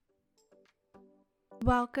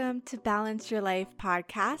Welcome to Balance Your Life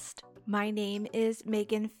podcast. My name is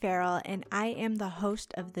Megan Farrell and I am the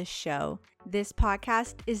host of the show. This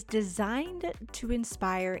podcast is designed to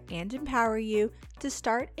inspire and empower you to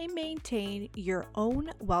start and maintain your own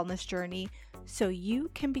wellness journey so you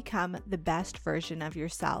can become the best version of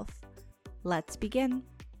yourself. Let's begin.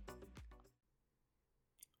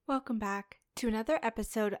 Welcome back to another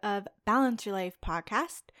episode of Balance Your Life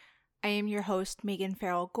podcast. I am your host, Megan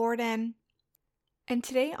Farrell Gordon. And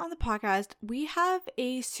today on the podcast, we have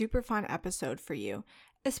a super fun episode for you,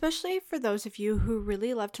 especially for those of you who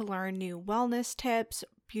really love to learn new wellness tips,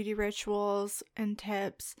 beauty rituals, and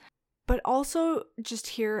tips, but also just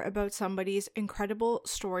hear about somebody's incredible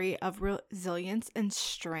story of resilience and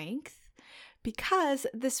strength. Because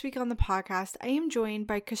this week on the podcast, I am joined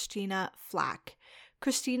by Christina Flach.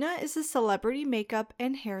 Christina is a celebrity makeup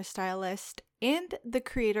and hairstylist and the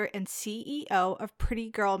creator and CEO of Pretty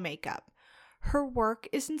Girl Makeup. Her work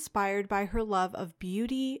is inspired by her love of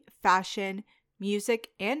beauty, fashion, music,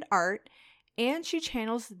 and art, and she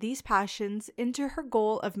channels these passions into her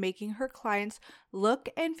goal of making her clients look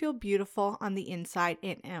and feel beautiful on the inside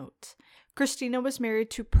and out. Christina was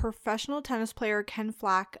married to professional tennis player Ken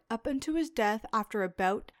Flach up until his death after a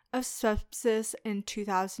bout of sepsis in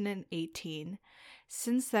 2018.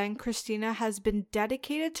 Since then, Christina has been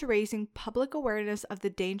dedicated to raising public awareness of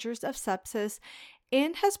the dangers of sepsis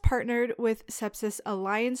and has partnered with Sepsis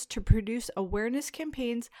Alliance to produce awareness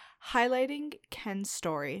campaigns highlighting Ken's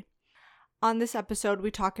story. On this episode, we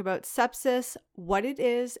talk about sepsis, what it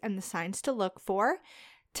is and the signs to look for,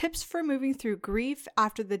 tips for moving through grief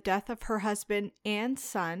after the death of her husband and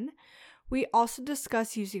son. We also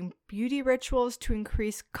discuss using beauty rituals to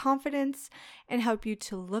increase confidence and help you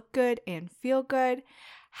to look good and feel good,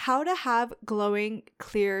 how to have glowing,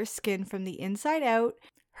 clear skin from the inside out,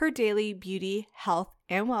 her daily beauty, health,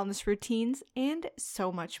 and wellness routines, and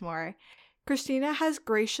so much more. Christina has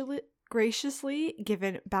graciously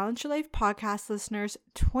given Balance Your Life podcast listeners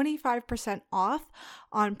 25% off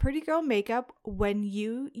on Pretty Girl Makeup when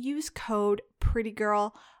you use code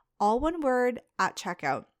PRETTYGIRL, all one word, at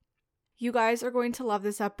checkout. You guys are going to love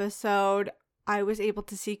this episode. I was able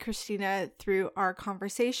to see Christina through our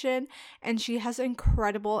conversation, and she has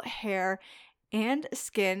incredible hair and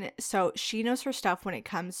skin, so she knows her stuff when it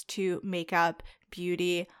comes to makeup,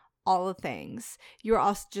 beauty, all the things. You're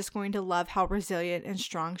also just going to love how resilient and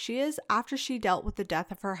strong she is after she dealt with the death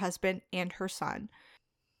of her husband and her son.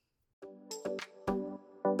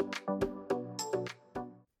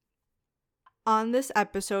 On this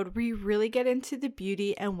episode, we really get into the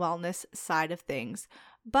beauty and wellness side of things,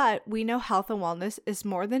 but we know health and wellness is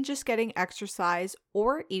more than just getting exercise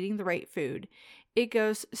or eating the right food. It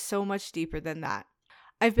goes so much deeper than that.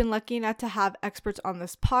 I've been lucky enough to have experts on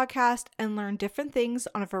this podcast and learn different things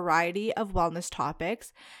on a variety of wellness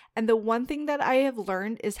topics. And the one thing that I have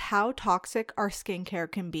learned is how toxic our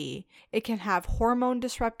skincare can be. It can have hormone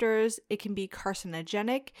disruptors, it can be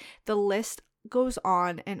carcinogenic, the list goes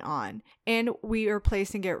on. And we are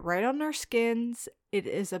placing it right on our skins. It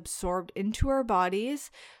is absorbed into our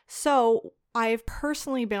bodies. So I've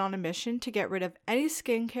personally been on a mission to get rid of any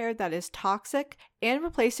skincare that is toxic and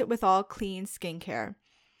replace it with all clean skincare.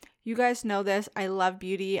 You guys know this. I love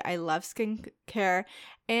beauty. I love skincare.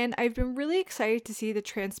 And I've been really excited to see the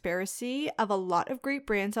transparency of a lot of great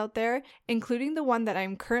brands out there, including the one that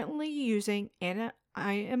I'm currently using and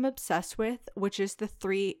I am obsessed with, which is the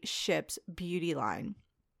 3 Ships beauty line.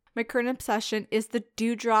 My current obsession is the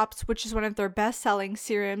Dewdrops, which is one of their best-selling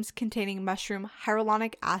serums containing mushroom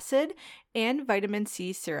hyaluronic acid and vitamin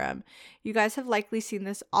C serum. You guys have likely seen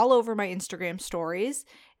this all over my Instagram stories.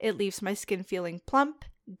 It leaves my skin feeling plump,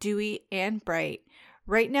 dewy, and bright.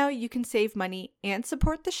 Right now, you can save money and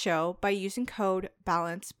support the show by using code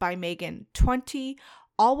BALANCEBYMEGAN20,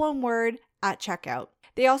 all one word, at checkout.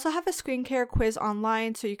 They also have a skincare quiz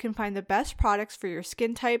online so you can find the best products for your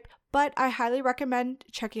skin type, but I highly recommend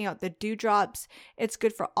checking out the Dewdrops. It's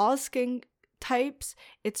good for all skin types.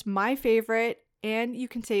 It's my favorite, and you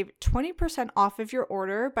can save 20% off of your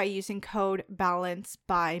order by using code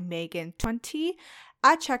BALANCEBYMEGAN20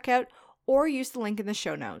 at checkout or use the link in the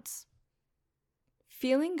show notes.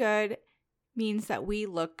 Feeling good means that we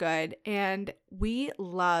look good, and we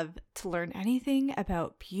love to learn anything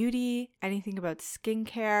about beauty, anything about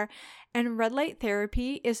skincare, and red light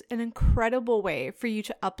therapy is an incredible way for you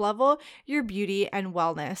to uplevel your beauty and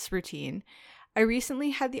wellness routine. I recently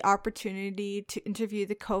had the opportunity to interview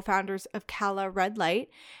the co-founders of Kala Red Light,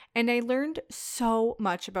 and I learned so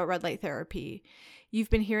much about red light therapy. You've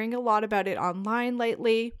been hearing a lot about it online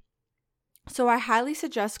lately, So I highly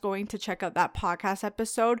suggest going to check out that podcast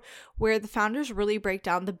episode where the founders really break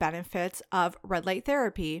down the benefits of red light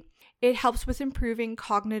therapy. It helps with improving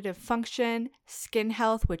cognitive function, skin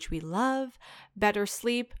health, which we love, better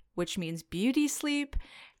sleep, which means beauty sleep,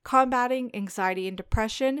 combating anxiety and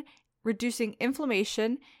depression, reducing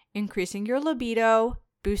inflammation, increasing your libido,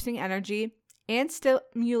 boosting energy, and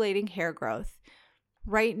stimulating hair growth.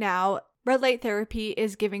 Right now, Red Light Therapy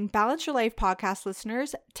is giving Balance Your Life podcast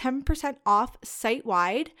listeners 10% off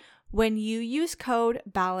site-wide when you use code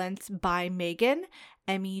BALANCE by Megan,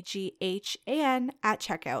 MEGHAN, at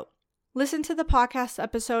checkout. Listen to the podcast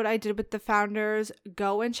episode I did with the founders,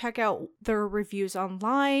 go and check out their reviews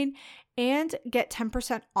online, and get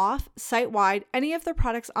 10% off site-wide any of their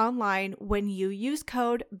products online when you use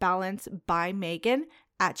code BALANCE by Megan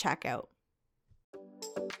at checkout.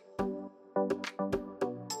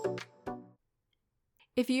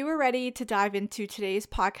 If you are ready to dive into today's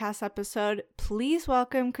podcast episode, please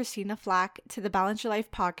welcome Christina Flach to the Balance Your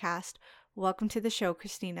Life podcast. Welcome to the show,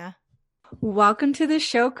 Christina. Welcome to the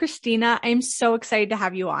show, Christina. I'm so excited to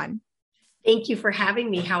have you on. Thank you for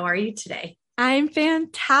having me. How are you today? I'm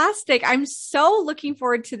fantastic. I'm so looking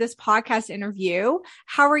forward to this podcast interview.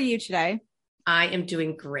 How are you today? I am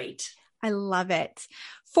doing great. I love it.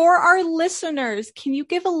 For our listeners, can you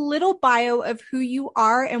give a little bio of who you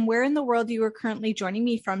are and where in the world you are currently joining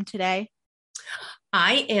me from today?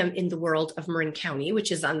 I am in the world of Marin County, which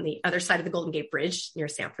is on the other side of the Golden Gate Bridge near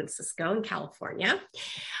San Francisco in California.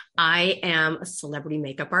 I am a celebrity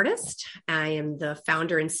makeup artist. I am the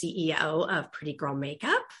founder and CEO of Pretty Girl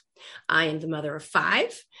Makeup. I am the mother of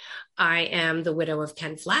 5. I am the widow of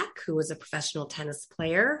Ken Flach, who was a professional tennis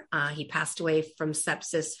player. He passed away from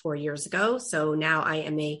sepsis 4 years ago. So now I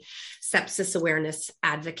am a sepsis awareness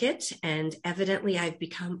advocate, and evidently I've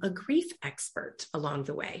become a grief expert along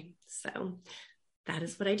the way. So that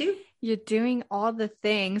is what I do. You're doing all the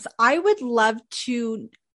things. I would love to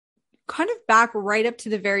kind of back right up to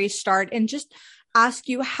the very start and just ask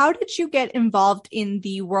you, how did you get involved in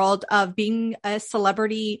the world of being a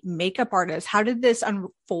celebrity makeup artist? How did this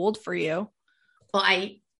unfold for you? Well,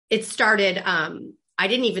 it started, I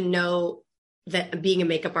didn't even know that being a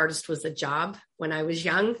makeup artist was a job when I was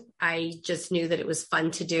young. I just knew that it was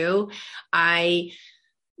fun to do.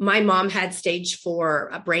 My mom had stage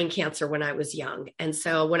 4 brain cancer when I was young. And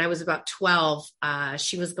so when I was about 12,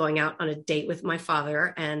 she was going out on a date with my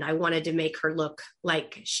father, and I wanted to make her look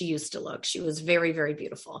like she used to look. She was very, very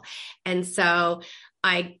beautiful. And so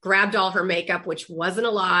I grabbed all her makeup, which wasn't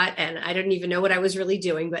a lot, and I didn't even know what I was really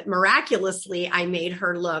doing, but miraculously, I made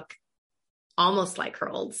her look almost like her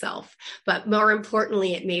old self. But more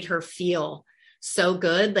importantly, it made her feel so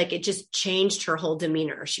good. Like it just changed her whole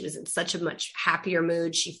demeanor. She was in such a much happier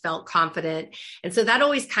mood. She felt confident. And so that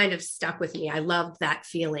always kind of stuck with me. I loved that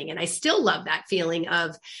feeling. And I still love that feeling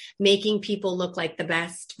of making people look like the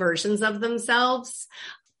best versions of themselves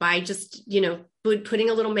by just, putting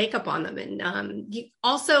a little makeup on them. And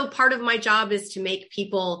also part of my job is to make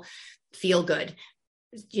people feel good.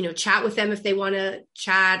 Chat with them if they want to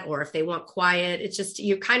chat or if they want quiet. It's just,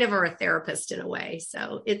 you kind of are a therapist in a way.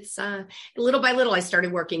 So it's little by little, I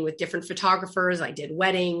started working with different photographers. I did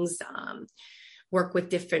weddings, work with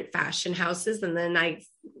different fashion houses. And then I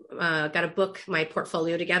got a book, my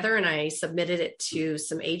portfolio together, and I submitted it to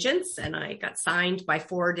some agents, and I got signed by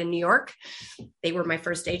Ford in New York. They were my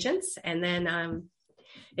first agents. And then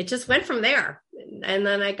it just went from there. And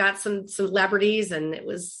then I got some celebrities, and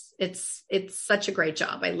it's such a great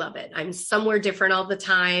job. I love it. I'm somewhere different all the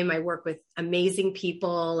time. I work with amazing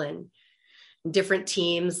people and different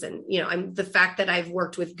teams. And, I'm the fact that I've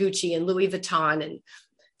worked with Gucci and Louis Vuitton and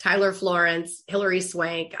Tyler Florence, Hilary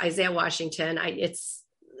Swank, Isaiah Washington. It's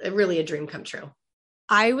really a dream come true.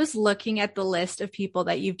 I was looking at the list of people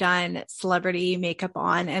that you've done celebrity makeup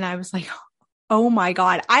on, and I was like, oh my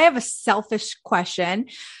God, I have a selfish question.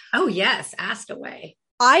 Oh yes, ask away.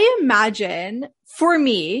 I imagine for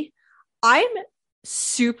me, I'm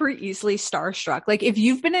super easily starstruck. Like if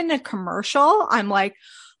you've been in a commercial, I'm like,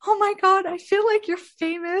 oh my God, I feel like you're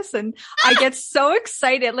famous. And I get so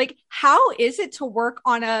excited. Like, how is it to work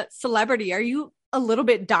on a celebrity? Are you a little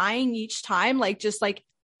bit dying each time? Like, just like,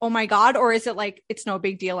 oh my God, or is it like, it's no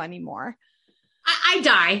big deal anymore? I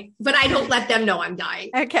die, but I don't let them know I'm dying.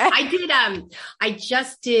 Okay. I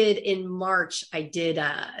just did in March, I did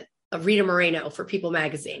a Rita Moreno for People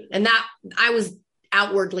magazine. And that I was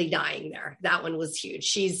outwardly dying there. That one was huge.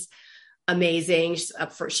 She's amazing.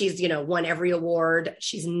 She's won every award.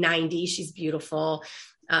 She's 90. She's beautiful.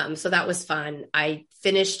 So that was fun. I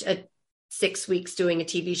finished 6 weeks doing a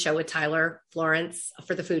TV show with Tyler Florence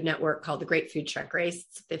for the Food Network called The Great Food Truck Race.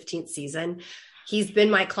 It's the 15th season. He's been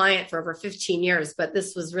my client for over 15 years, but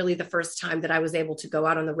this was really the first time that I was able to go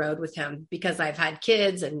out on the road with him because I've had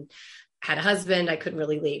kids and had a husband. I couldn't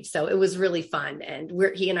really leave. So it was really fun. And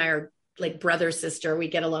he and I are like brother, sister. We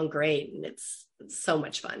get along great. And it's so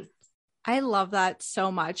much fun. I love that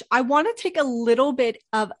so much. I want to take a little bit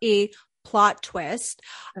of a plot twist.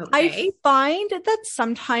 Okay. I find that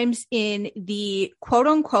sometimes in the quote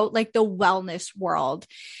unquote, like the wellness world,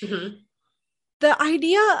 the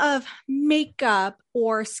idea of makeup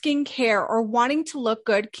or skincare or wanting to look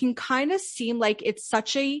good can kind of seem like it's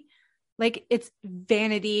such a, like it's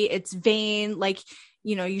vanity, it's vain, like,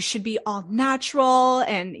 you know, you should be all natural.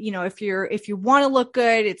 And, you know, if you want to look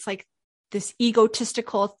good, it's like this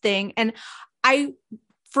egotistical thing. And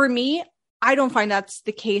for me, I don't find that's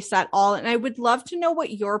the case at all. And I would love to know what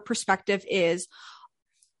your perspective is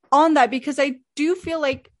on that, because I do feel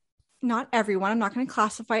like not everyone, I'm not going to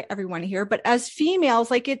classify everyone here, but as females,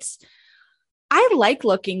 like I like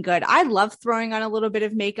looking good. I love throwing on a little bit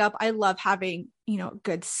of makeup. I love having, you know,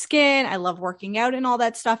 good skin. I love working out and all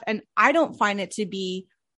that stuff. And I don't find it to be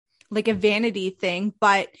like a vanity thing,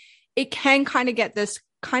 but it can kind of get this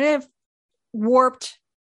kind of warped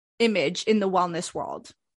image in the wellness world.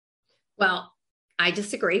 Well, I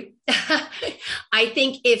disagree. I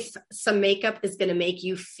think if some makeup is going to make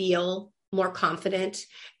you feel more confident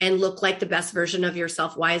and look like the best version of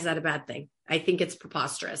yourself, why is that a bad thing? I think it's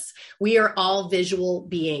preposterous. We are all visual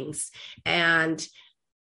beings. And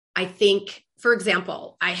I think, for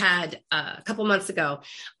example, I had a couple months ago,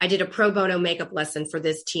 I did a pro bono makeup lesson for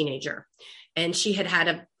this teenager. And she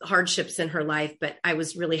had hardships in her life, but I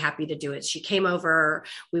was really happy to do it. She came over,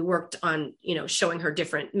 we worked on, you know, showing her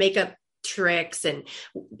different makeup tricks and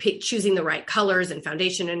choosing the right colors and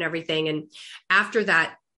foundation and everything. And after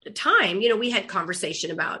that time, you know, we had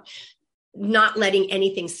conversation about not letting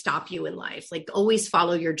anything stop you in life, like always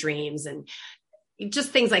follow your dreams and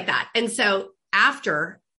just things like that. And so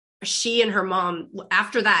after she and her mom,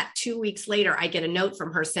 after that, 2 weeks later, I get a note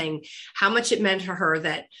from her saying how much it meant to her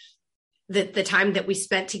that the time that we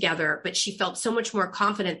spent together, but she felt so much more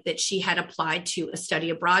confident that she had applied to a study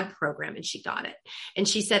abroad program and she got it. And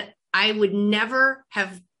she said, I would never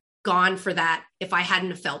have gone for that if I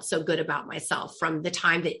hadn't felt so good about myself from the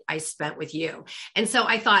time that I spent with you. And so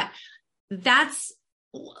I thought,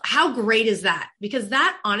 how great is that? Because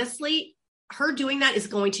that honestly, her doing that is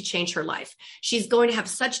going to change her life. She's going to have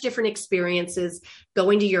such different experiences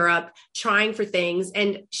going to Europe, trying for things.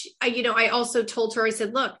 And I also told her, I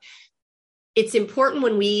said, look, it's important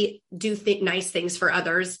when we do nice things for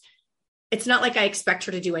others. It's not like I expect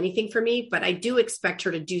her to do anything for me, but I do expect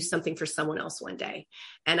her to do something for someone else one day.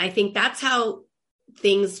 And I think that's how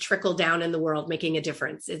things trickle down in the world, making a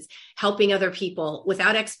difference. It's helping other people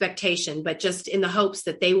without expectation, but just in the hopes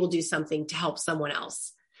that they will do something to help someone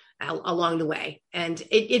else along the way. And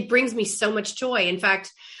it brings me so much joy. In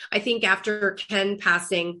fact, I think after Ken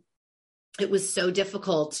passing, it was so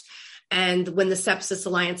difficult. And when the Sepsis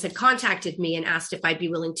Alliance had contacted me and asked if I'd be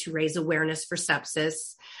willing to raise awareness for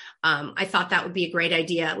sepsis, I thought that would be a great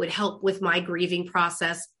idea. It would help with my grieving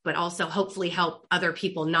process, but also hopefully help other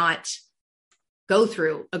people not go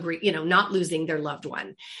through not losing their loved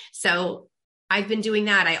one. So I've been doing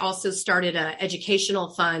that. I also started an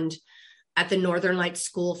educational fund at the Northern Lights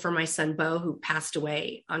School for my son, Bo, who passed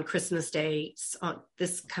away on Christmas Day.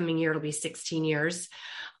 This coming year, it'll be 16 years.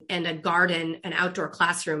 And an outdoor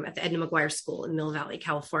classroom at the Edna McGuire School in Mill Valley,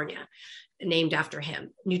 California, named after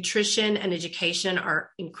him. Nutrition and education are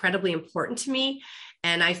incredibly important to me.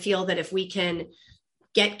 And I feel that if we can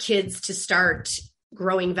get kids to start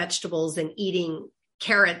growing vegetables and eating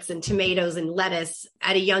carrots and tomatoes and lettuce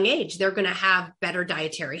at a young age, they're going to have better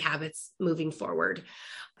dietary habits moving forward.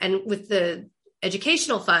 And with the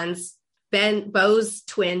educational funds, Bo's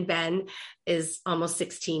twin, Ben, is almost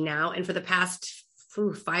 16 now. And for the past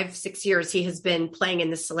 5-6 years, he has been playing in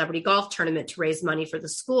this celebrity golf tournament to raise money for the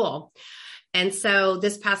school. And so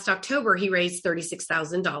this past October, he raised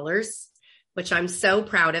 $36,000, which I'm so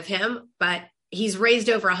proud of him, but he's raised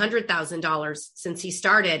over $100,000 since he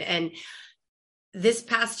started. And this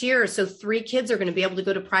past year, so 3 kids are going to be able to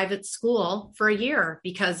go to private school for a year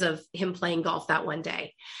because of him playing golf that one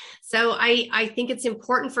day. So I think it's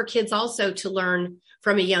important for kids also to learn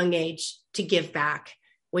from a young age to give back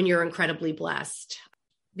when you're incredibly blessed.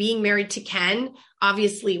 Being married to Ken,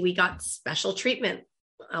 obviously we got special treatment.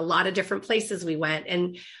 A lot of different places we went.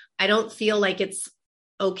 And I don't feel like it's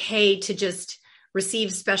okay to just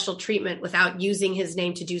receive special treatment without using his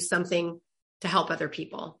name to do something to help other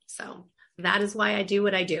people. So that is why I do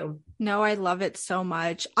what I do. No, I love it so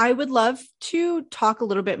much. I would love to talk a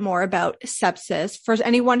little bit more about sepsis for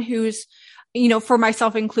anyone who's for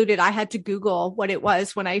myself included, I had to Google what it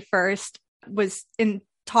was when I first was in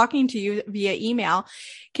talking to you via email.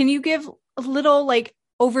 Can you give a little like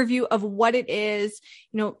overview of what it is?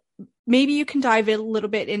 Maybe you can dive a little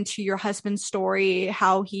bit into your husband's story,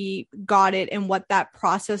 how he got it and what that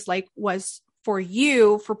process like was for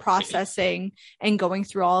you for processing and going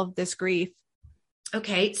through all of this grief.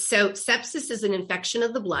 Okay. So sepsis is an infection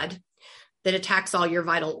of the blood that attacks all your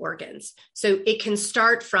vital organs. So it can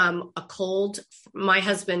start from a cold. My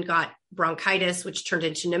husband got bronchitis, which turned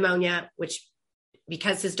into pneumonia, which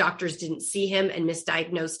because his doctors didn't see him and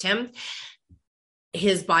misdiagnosed him,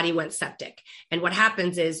 his body went septic. And what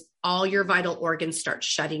happens is all your vital organs start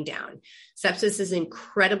shutting down. Sepsis is an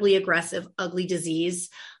incredibly aggressive, ugly disease.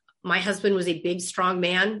 My husband was a big, strong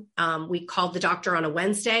man. We called the doctor on a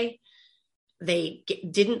Wednesday. They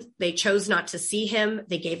chose not to see him.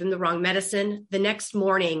 They gave him the wrong medicine. The next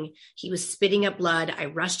morning, he was spitting up blood. I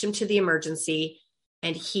rushed him to the emergency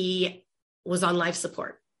and he was on life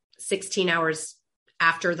support 16 hours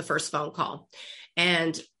after the first phone call.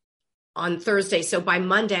 And on Thursday, so by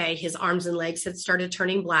Monday, his arms and legs had started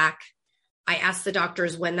turning black. I asked the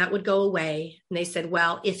doctors when that would go away. And they said,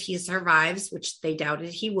 well, if he survives, which they doubted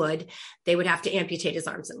he would, they would have to amputate his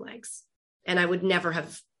arms and legs. And I would never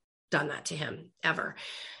have done that to him ever.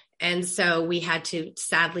 And so we had to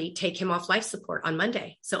sadly take him off life support on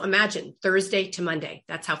Monday. So imagine Thursday to Monday.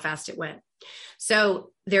 That's how fast it went.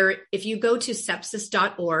 So if you go to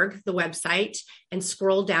sepsis.org, the website, and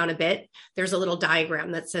scroll down a bit, there's a little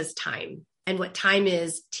diagram that says time. And what time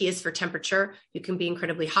is, T is for temperature. You can be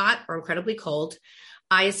incredibly hot or incredibly cold.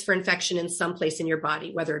 I is for infection in some place in your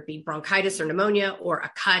body, whether it be bronchitis or pneumonia or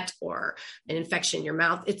a cut or an infection in your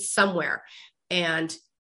mouth. It's somewhere. And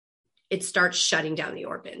it starts shutting down the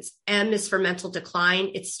organs. M is for mental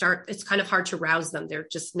decline. It's kind of hard to rouse them. They're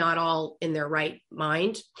just not all in their right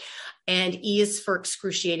mind. And E is for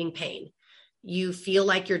excruciating pain. You feel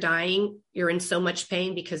like you're dying. You're in so much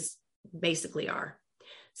pain because basically are.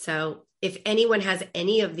 So if anyone has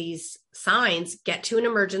any of these signs, get to an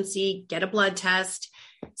emergency, get a blood test.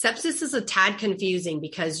 Sepsis is a tad confusing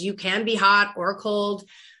because you can be hot or cold.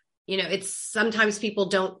 It's sometimes people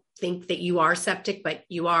don't think that you are septic, but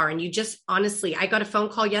you are. And you just honestly, I got a phone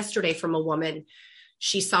call yesterday from a woman.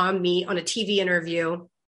 She saw me on a TV interview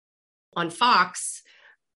on Fox.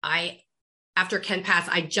 After Ken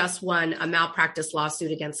passed, I just won a malpractice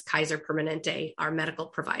lawsuit against Kaiser Permanente, our medical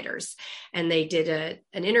providers. And they did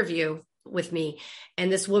an interview with me.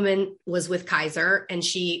 And this woman was with Kaiser and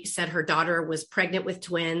she said her daughter was pregnant with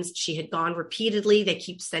twins. She had gone repeatedly. They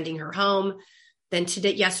keep sending her home. Then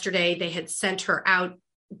yesterday, they had sent her out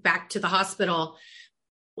back to the hospital.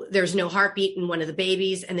 There's no heartbeat in one of the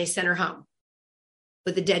babies, and they sent her home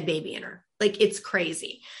with a dead baby in her. Like, it's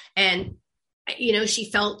crazy. And, she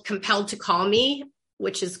felt compelled to call me,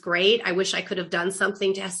 which is great. I wish I could have done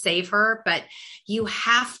something to save her, but you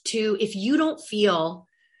have to, if you don't feel,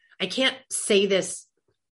 I can't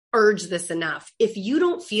urge this enough. If you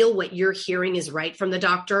don't feel what you're hearing is right from the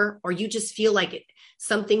doctor, or you just feel like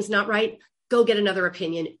something's not right, go get another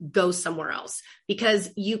opinion, go somewhere else, because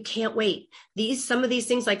you can't wait. Some of these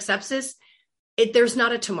things like sepsis, there's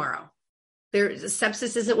not a tomorrow.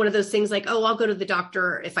 Sepsis isn't one of those things like, oh, I'll go to the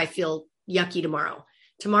doctor if I feel yucky tomorrow.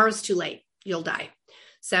 Tomorrow's too late. You'll die.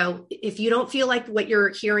 So if you don't feel like what you're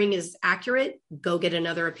hearing is accurate, go get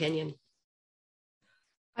another opinion.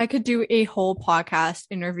 I could do a whole podcast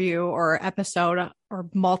interview or episode or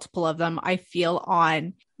multiple of them, I feel,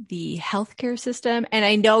 on the healthcare system. And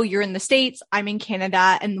I know you're in the States, I'm in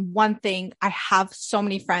Canada. And one thing, I have so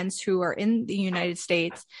many friends who are in the United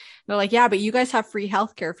States. They're like, yeah, but you guys have free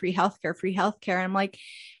healthcare, free healthcare, free healthcare. And I'm like,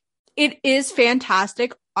 it is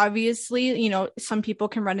fantastic. Obviously, some people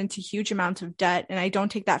can run into huge amounts of debt, and I don't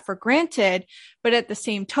take that for granted. But at the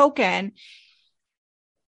same token,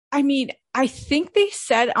 I think they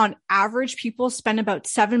said on average, people spend about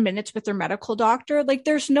 7 minutes with their medical doctor. Like,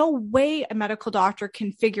 there's no way a medical doctor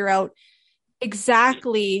can figure out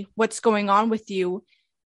exactly what's going on with you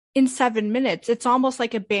in 7 minutes. It's almost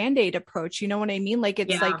like a Band-Aid approach. You know what I mean? Like,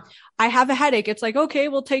 it's like, I have a headache. It's like, okay,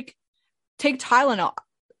 we'll take Tylenol.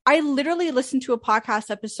 I literally listened to a podcast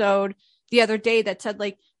episode the other day that said,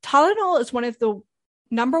 like, Tylenol is one of the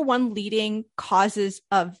number one leading causes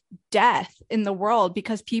of death in the world,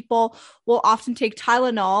 because people will often take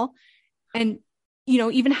Tylenol and,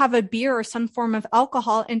 even have a beer or some form of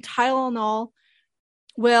alcohol, and Tylenol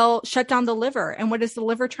will shut down the liver. And what is the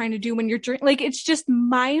liver trying to do when you're drinking? Like, it's just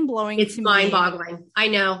mind blowing. It's mind boggling. I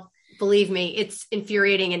know. Believe me, it's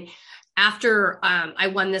infuriating. And after I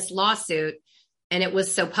won this lawsuit and it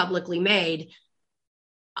was so publicly made,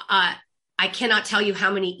 I I cannot tell you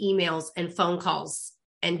how many emails and phone calls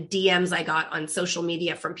and DMs I got on social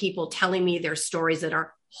media from people telling me their stories that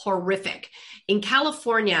are horrific. In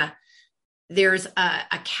California, there's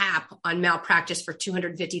a cap on malpractice for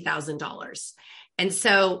 $250,000. And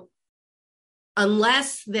so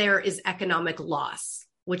unless there is economic loss,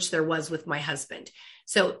 which there was with my husband.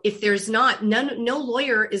 So if there's not, no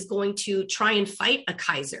lawyer is going to try and fight a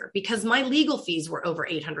Kaiser because my legal fees were over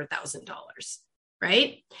 $800,000,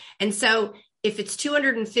 right? And so if it's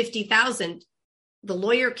 $250,000, the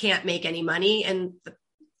lawyer can't make any money and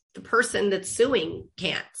the person that's suing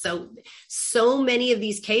can't. So many of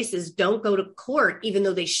these cases don't go to court, even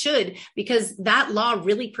though they should, because that law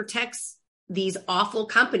really protects these awful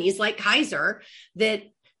companies like Kaiser that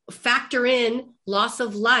factor in loss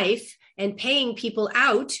of life and paying people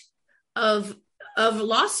out of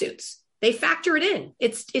lawsuits. They factor it in.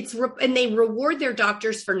 And they reward their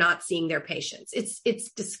doctors for not seeing their patients.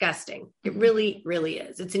 It's disgusting. It really, really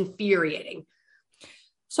is. It's infuriating.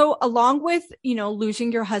 So along with,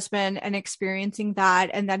 losing your husband and experiencing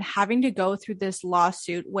that, and then having to go through this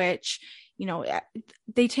lawsuit, which,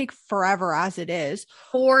 they take forever as it is.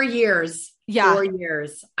 4 years. Yeah. 4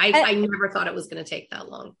 years. I never thought it was going to take that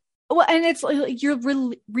long. Well, and it's like you're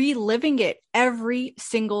reliving it every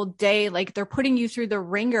single day. Like they're putting you through the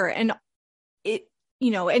ringer and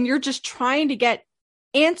and you're just trying to get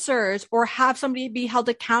answers or have somebody be held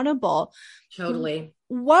accountable. Totally.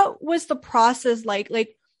 What was the process like?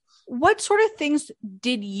 Like, what sort of things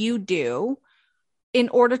did you do in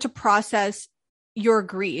order to process your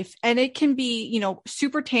grief? And it can be,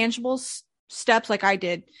 super tangible steps like I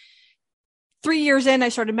did. 3 years in, I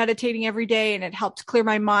started meditating every day and it helped clear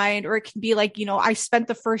my mind. Or it can be like, I spent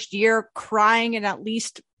the first year crying and at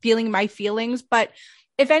least feeling my feelings. But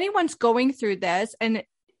if anyone's going through this and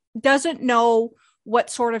doesn't know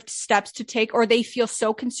what sort of steps to take, or they feel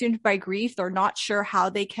so consumed by grief, they're not sure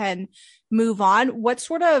how they can move on, what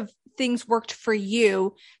sort of things worked for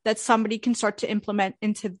you that somebody can start to implement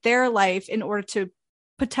into their life in order to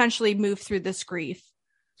potentially move through this grief?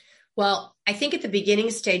 Well, I think at the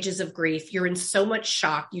beginning stages of grief, you're in so much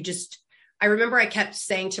shock. I remember I kept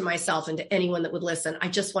saying to myself and to anyone that would listen, I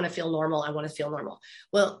just want to feel normal. I want to feel normal.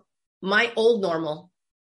 Well, my old normal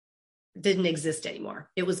didn't exist anymore.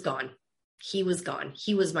 It was gone. He was gone.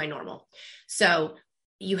 He was my normal. So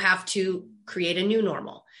you have to create a new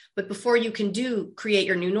normal. But before you can create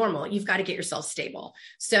your new normal, you've got to get yourself stable.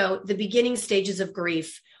 So the beginning stages of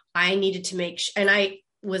grief, I needed to and I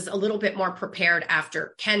was a little bit more prepared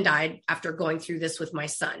after Ken died, after going through this with my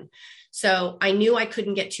son. So I knew I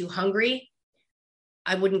couldn't get too hungry.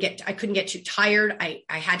 I couldn't get too tired. I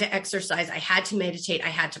had to exercise. I had to meditate. I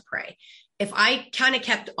had to pray. If I kind of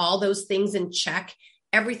kept all those things in check,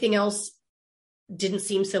 everything else didn't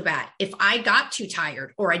seem so bad. If I got too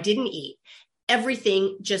tired or I didn't eat,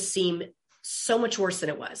 everything just seemed so much worse than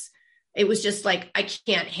it was. It was just like, I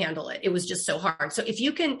can't handle it. It was just so hard. So if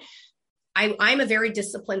you can, I'm a very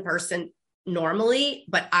disciplined person normally,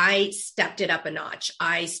 but I stepped it up a notch.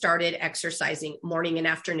 I started exercising morning and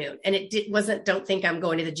afternoon, and wasn't, don't think I'm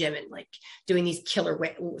going to the gym and like doing these killer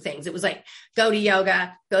things. It was like, go to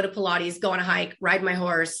yoga, go to Pilates, go on a hike, ride my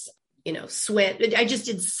horse, swim. I just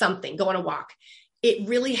did something, go on a walk. It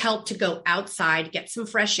really helped to go outside, get some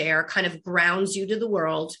fresh air, kind of grounds you to the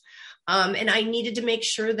world. And I needed to make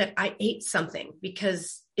sure that I ate something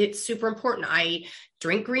because it's super important. I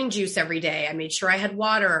drink green juice every day. I made sure I had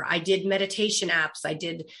water. I did meditation apps. I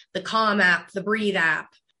did the Calm app, the Breathe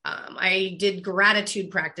app. I did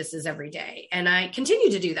gratitude practices every day. And I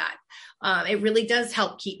continue to do that. It really does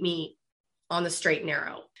help keep me on the straight and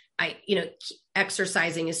narrow.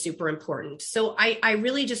 Exercising is super important. So I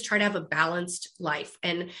really just try to have a balanced life.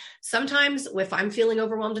 And sometimes if I'm feeling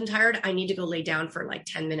overwhelmed and tired, I need to go lay down for like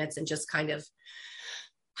 10 minutes and just kind of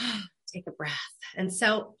take a breath. And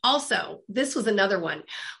so also, this was another one.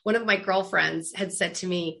 One of my girlfriends had said to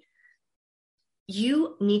me,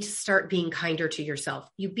 you need to start being kinder to yourself.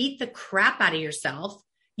 You beat the crap out of yourself.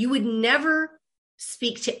 You would never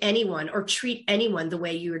speak to anyone or treat anyone the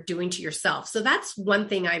way you are doing to yourself. So that's one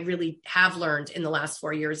thing I really have learned in the last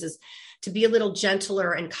 4 years is to be a little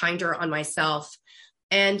gentler and kinder on myself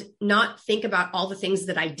and not think about all the things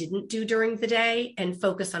that I didn't do during the day and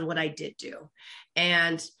focus on what I did do.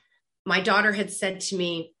 And my daughter had said to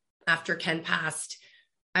me after Ken passed,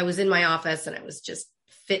 I was in my office and I was just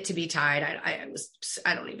fit to be tied.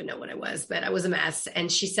 I don't even know what I was, but I was a mess.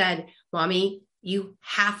 And she said, Mommy, you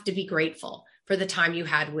have to be grateful for the time you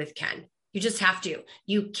had with Ken. You just have to.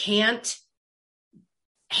 You can't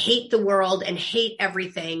hate the world and hate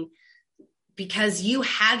everything because you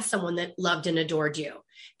had someone that loved and adored you.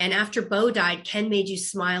 And after Bo died, Ken made you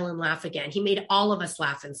smile and laugh again. He made all of us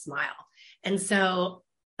laugh and smile. And so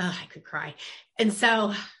I could cry. And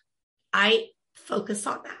so I focus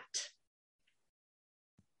on that.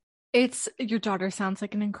 Your daughter sounds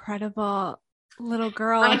like an incredible little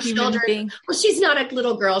girl, My human being. Well, she's not a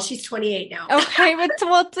little girl. She's 28 now. Okay, but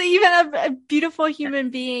well, it's even a beautiful human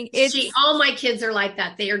being. All my kids are like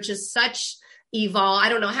that. They are just such evil. I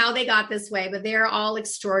don't know how they got this way, but they're all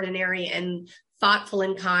extraordinary and thoughtful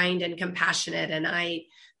and kind and compassionate. And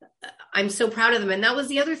I'm so proud of them. And that was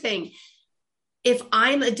the other thing. If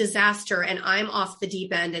I'm a disaster and I'm off the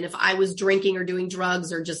deep end, and if I was drinking or doing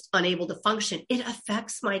drugs or just unable to function, it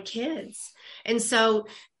affects my kids. And so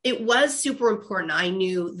it was super important. I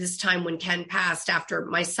knew this time when Ken passed, after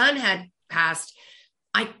my son had passed,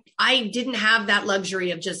 I didn't have that luxury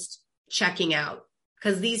of just checking out,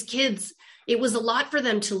 because these kids, it was a lot for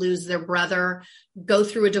them to lose their brother, go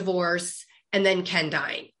through a divorce, and then Ken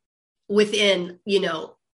dying within,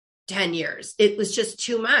 10 years. It was just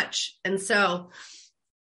too much. And so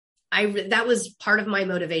that was part of my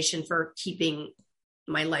motivation for keeping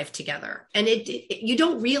my life together. And you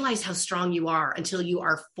don't realize how strong you are until you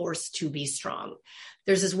are forced to be strong.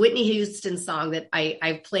 There's this Whitney Houston song that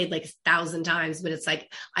I've played like 1,000 times, but it's like,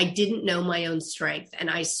 I didn't know my own strength. And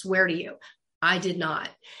I swear to you, I did not.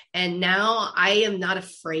 And now I am not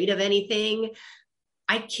afraid of anything.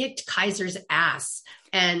 I kicked Kaiser's ass,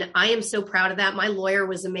 and I am so proud of that. My lawyer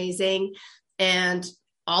was amazing. And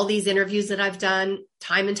all these interviews that I've done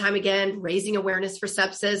time and time again, raising awareness for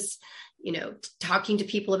sepsis, talking to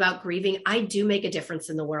people about grieving, I do make a difference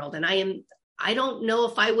in the world. And I don't know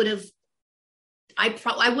if I wouldn't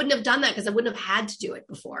have done that, because I wouldn't have had to do it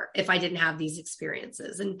before if I didn't have these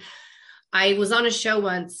experiences. And I was on a show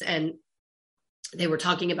once, and they were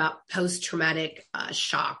talking about post-traumatic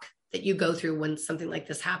shock that you go through when something like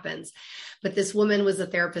this happens. But this woman was a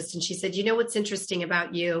therapist, and she said, what's interesting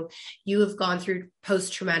about you? You have gone through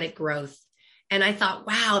post-traumatic growth. And I thought,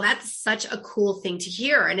 wow, that's such a cool thing to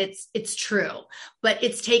hear. And it's true, but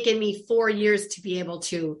it's taken me 4 years to be able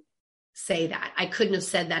to say that. I couldn't have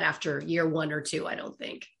said that after year 1 or 2, I don't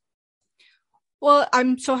think. Well,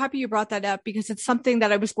 I'm so happy you brought that up, because it's something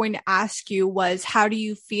that I was going to ask you was, how do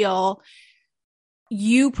you feel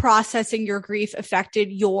you processing your grief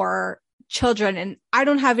affected your children? And I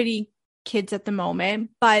don't have any kids at the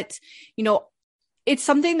moment, but, it's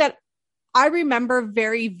something that I remember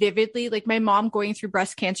very vividly, like my mom going through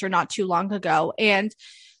breast cancer not too long ago, and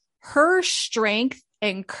her strength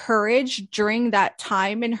and courage during that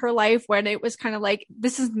time in her life when it was kind of like,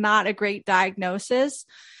 this is not a great diagnosis.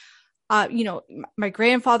 My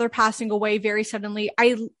grandfather passing away very suddenly.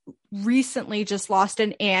 I recently just lost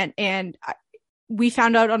an aunt, and we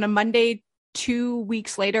found out on a Monday, 2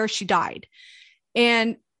 weeks later, she died.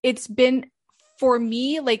 And it's been, for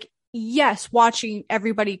me, like, yes, watching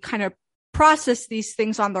everybody kind of process these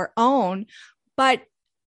things on their own, but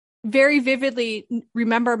very vividly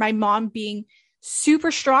remember my mom being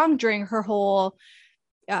super strong during her whole,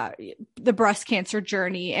 the breast cancer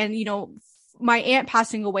journey. And, my aunt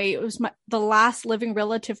passing away, it was the last living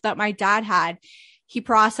relative that my dad had. He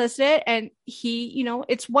processed it, and he,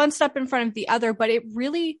 it's one step in front of the other, but it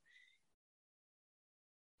really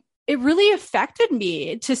affected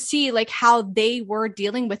me to see like how they were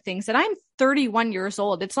dealing with things. And I'm 31 years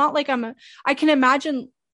old. It's not like I can imagine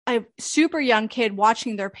a super young kid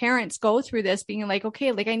watching their parents go through this, being like,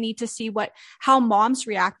 okay, like I need to see how mom's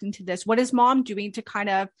reacting to this. What is mom doing to kind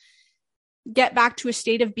of get back to a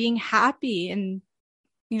state of being happy and,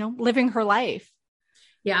 living her life?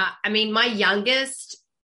 Yeah. I mean, my youngest,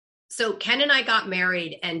 so Ken and I got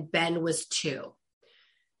married and Ben was 2.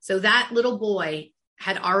 So that little boy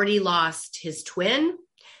had already lost his twin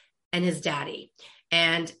and his daddy.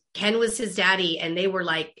 And Ken was his daddy, and they were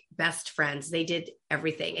like best friends. They did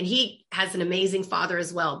everything. And he has an amazing father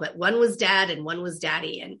as well, but one was dad and one was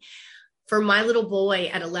daddy. And for my little boy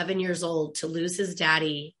at 11 years old to lose his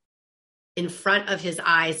daddy in front of his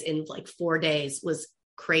eyes in like 4 days was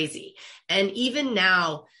crazy. And even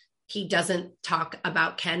now, he doesn't talk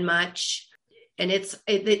about Ken much. And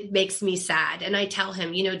it makes me sad. And I tell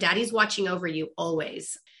him, daddy's watching over you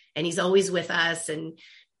always, and he's always with us.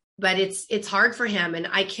 But it's hard for him. And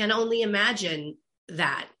I can only imagine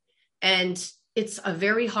that. And it's a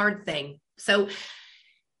very hard thing. So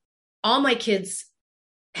all my kids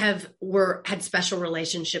had special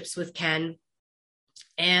relationships with Ken.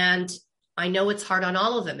 And I know it's hard on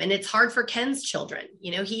all of them. And it's hard for Ken's children.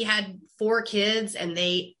 He had 4 kids, and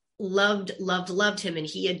they loved him, and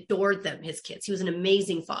he adored them, his kids. He was an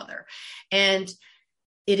amazing father. And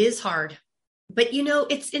it is hard, But,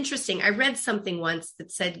 it's interesting. I read something once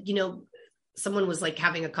that said, someone was like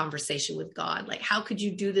having a conversation with God, like, how could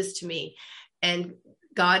you do this to me? And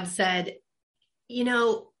God said,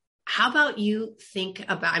 how about you think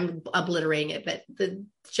about, I'm obliterating it, but the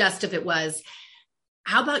gist of it was,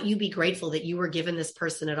 how about you be grateful that you were given this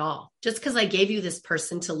person at all? Just because I gave you this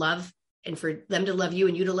person to love and for them to love you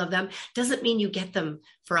and you to love them doesn't mean you get them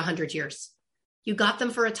for 100 years. You got them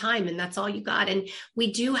for a time and that's all you got. And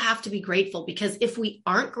we do have to be grateful, because if we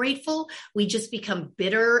aren't grateful, we just become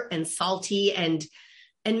bitter and salty and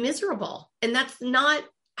miserable. And that's not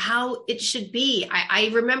how it should be. I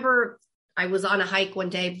remember I was on a hike one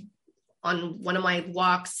day on one of my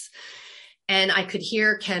walks, and I could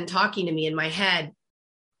hear Ken talking to me in my head,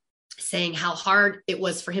 saying how hard it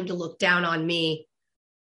was for him to look down on me,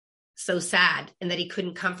 so sad, and that he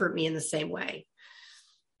couldn't comfort me in the same way.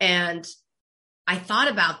 And I thought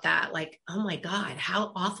about that, like, oh my God,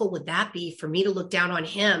 how awful would that be for me to look down on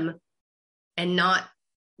him and not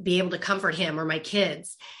be able to comfort him or my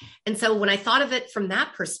kids? And so when I thought of it from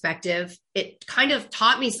that perspective, it kind of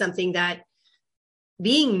taught me something, that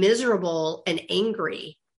being miserable and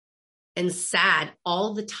angry and sad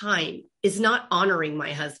all the time is not honoring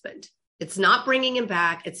my husband. It's not bringing him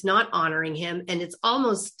back. It's not honoring him. And it's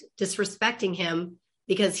almost disrespecting him,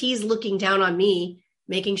 because he's looking down on me,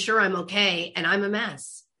 making sure I'm okay, and I'm a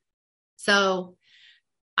mess. So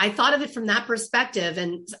I thought of it from that perspective.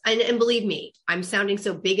 And believe me, I'm sounding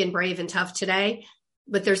so big and brave and tough today,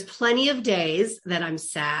 but there's plenty of days that I'm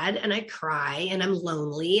sad and I cry and I'm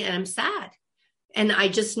lonely and I'm sad. And I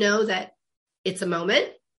just know that it's a moment,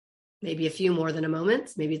 maybe a few more than a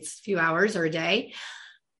moment, maybe it's a few hours or a day.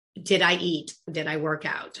 Did I eat? Did I work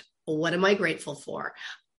out? What am I grateful for?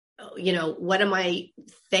 What am I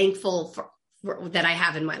thankful for that I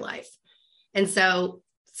have in my life? And so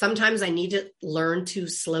sometimes I need to learn to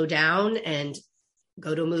slow down and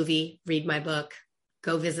go to a movie, read my book,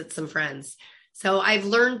 go visit some friends. So I've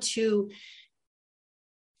learned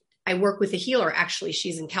I work with a healer. Actually,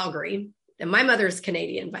 she's in Calgary, and my mother is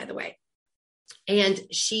Canadian, by the way. And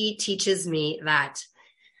she teaches me that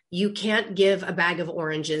you can't give a bag of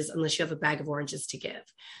oranges unless you have a bag of oranges to give.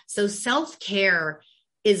 So self-care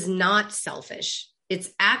is not selfish. It's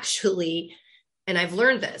actually, and I've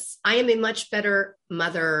learned this, I am a much better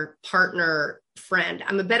mother, partner, friend.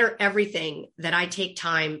 I'm a better everything that I take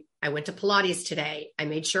time. I went to Pilates today. I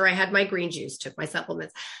made sure I had my green juice, took my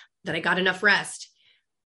supplements, that I got enough rest.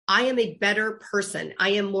 I am a better person. I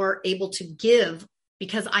am more able to give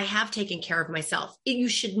because I have taken care of myself. You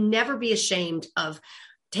should never be ashamed of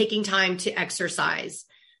taking time to exercise,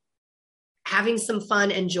 having some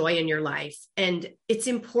fun and joy in your life. And it's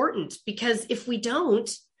important, because if we don't,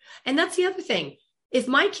 and that's the other thing, if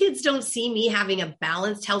my kids don't see me having a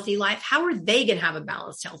balanced, healthy life, how are they going to have a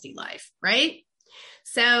balanced, healthy life? Right?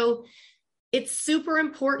 So it's super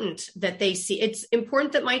important that they see, it's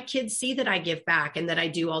important that my kids see that I give back and that I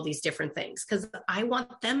do all these different things, because I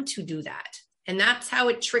want them to do that. And that's how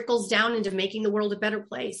it trickles down into making the world a better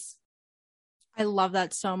place. I love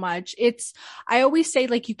that so much. I always say,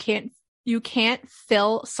 like, you can't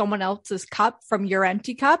fill someone else's cup from your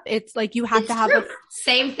empty cup. It's like, you have to have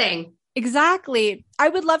same thing. Exactly. I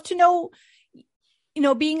would love to know,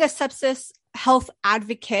 being a sepsis health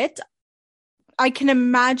advocate, I can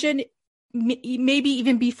imagine maybe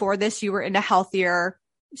even before this, you were in a healthier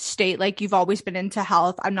state. Like, you've always been into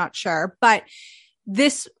health. I'm not sure, but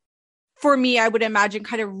this, for me, I would imagine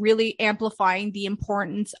kind of really amplifying the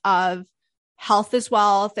importance of health is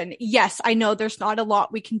wealth. And yes, I know there's not a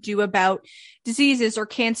lot we can do about diseases or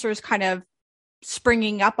cancers kind of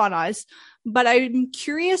springing up on us, but I'm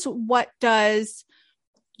curious, what does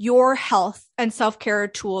your health and self-care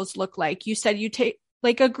tools look like? You said you take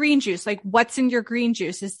like a green juice. Like, what's in your green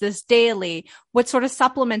juice? Is this daily? What sort of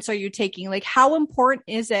supplements are you taking? Like, how important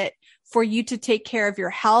is it for you to take care of your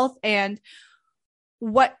health, and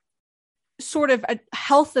what sort of a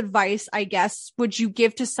health advice, I guess, would you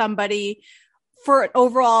give to somebody for an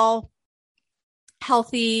overall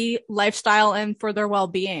healthy lifestyle and for their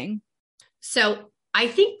well-being? So I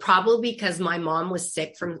think probably because my mom was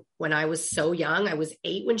sick from when I was so young, I was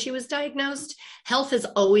 8 when she was diagnosed. Health has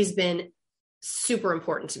always been super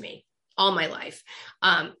important to me all my life.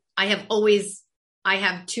 I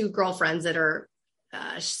have 2 girlfriends that are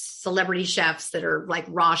celebrity chefs that are like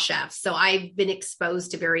raw chefs. So I've been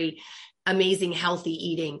exposed to very amazing, healthy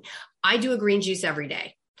eating. I do a green juice every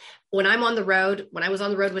day. When I was on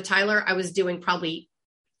the road with Tyler, I was doing probably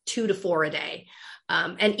 2 to 4 a day.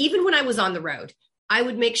 And even when I was on the road, I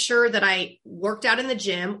would make sure that I worked out in the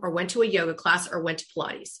gym or went to a yoga class or went to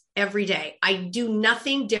Pilates every day. I do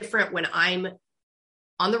nothing different when I'm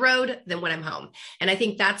on the road than when I'm home. And I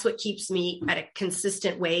think that's what keeps me at a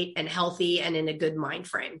consistent weight and healthy and in a good mind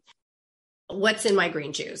frame. What's in my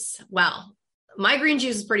green juice? Well, my green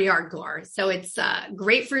juice is pretty hardcore. So it's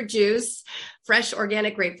grapefruit juice, fresh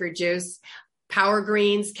organic grapefruit juice, power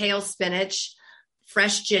greens, kale, spinach,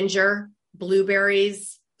 fresh ginger,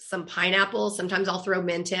 blueberries, some pineapple. Sometimes I'll throw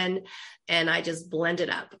mint in and I just blend it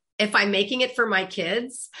up. If I'm making it for my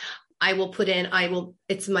kids,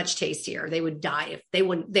 it's much tastier. They would die if they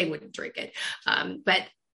wouldn't drink it. But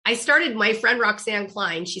I started, my friend Roxanne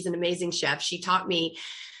Klein, she's an amazing chef. She taught me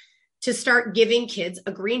to start giving kids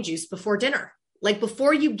a green juice before dinner. Like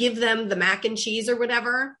before you give them the mac and cheese or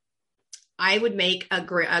whatever, I would make a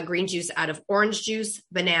green juice out of orange juice,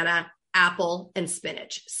 banana, apple, and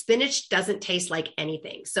spinach. Spinach doesn't taste like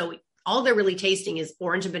anything. So all they're really tasting is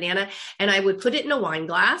orange and banana. And I would put it in a wine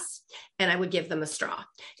glass and I would give them a straw.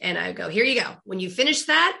 And I would go, here you go. When you finish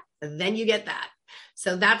that, then you get that.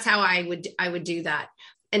 So that's how I would do that.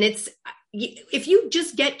 And if you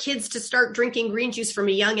just get kids to start drinking green juice from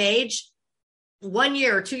a young age, 1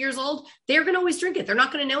 year or 2 years old, they're going to always drink it. They're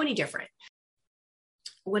not going to know any different.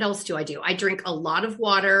 What else do? I drink a lot of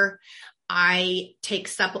water. I take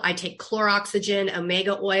chloroxygen,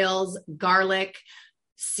 omega oils, garlic,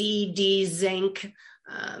 C, D, zinc.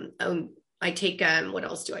 I take, what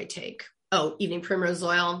else do I take? Oh, evening primrose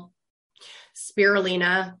oil,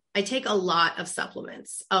 spirulina. I take a lot of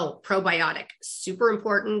supplements. Oh, probiotic, super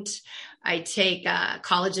important. I take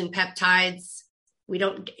collagen peptides.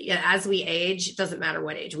 As we age, it doesn't matter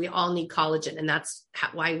what age, we all need collagen. And that's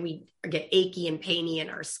why we get achy and painy and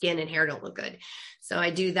our skin and hair don't look good. So I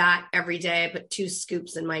do that every day. I put 2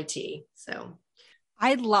 scoops in my tea. So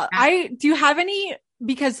do you have any,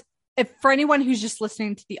 because if for anyone who's just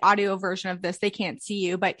listening to the audio version of this, they can't see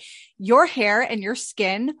you, but your hair and your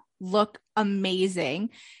skin look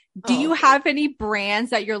amazing. Do you have any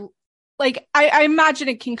brands that you're like, I imagine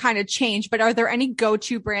it can kind of change, but are there any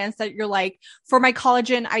go-to brands that you're like, for my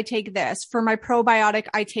collagen, I take this, for my probiotic,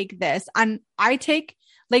 I take this. And I take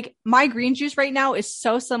like my green juice right now is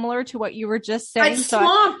so similar to what you were just saying.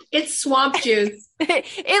 It's swamp juice.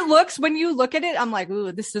 It looks, when you look at it, I'm like,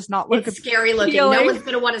 ooh, this does not look scary looking. No one's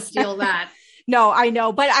going to want to steal that. No, I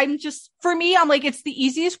know. But for me, I'm like, it's the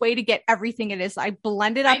easiest way to get everything it is. I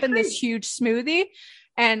blend it up in this huge smoothie.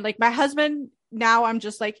 And like my husband, now I'm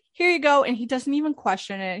just like, here you go. And he doesn't even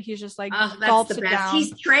question it. He's just like, gulps it down.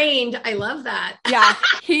 He's trained. I love that. Yeah.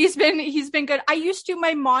 He's been good.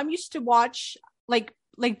 My mom used to watch like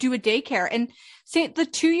do a daycare and say the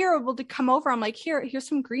 2-year-old will come over. I'm like, here's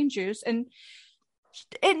some green juice. And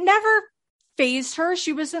it never phased her.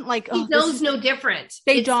 She wasn't like, he knows no different.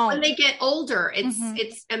 Don't. When they get older,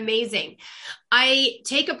 it's amazing. I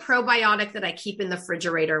take a probiotic that I keep in the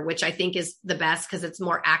refrigerator, which I think is the best because it's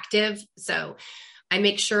more active. So I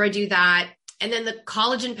make sure I do that. And then the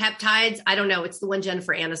collagen peptides, I don't know. It's the one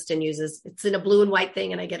Jennifer Aniston uses. It's in a blue and white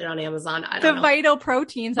thing and I get it on Amazon. I don't know. Vital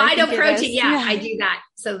proteins. Vital protein. Yeah, I do that.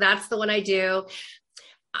 So that's the one I do.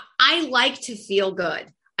 I like to feel good.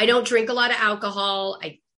 I don't drink a lot of alcohol.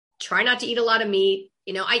 I try not to eat a lot of meat.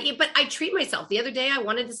 But I treat myself. The other day I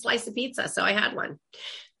wanted a slice of pizza, so I had one.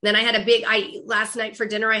 Then I had last night for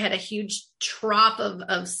dinner, I had a huge trough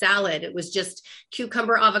of salad. It was just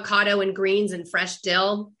cucumber, avocado, and greens and fresh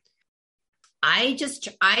dill. I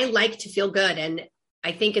like to feel good. And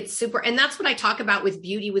I think it's super. And that's what I talk about with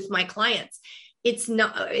beauty with my clients.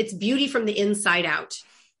 It's beauty from the inside out.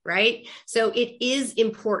 Right? So it is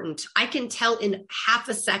important. I can tell in half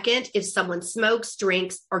a second if someone smokes,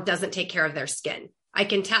 drinks, or doesn't take care of their skin. I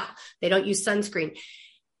can tell they don't use sunscreen.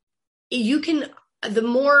 The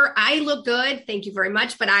more I look good, thank you very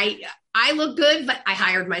much, but I look good, but I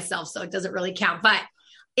hired myself, so it doesn't really count, but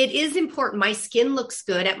it is important. My skin looks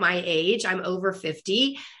good at my age. I'm over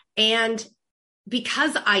 50. And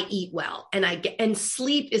because I eat well and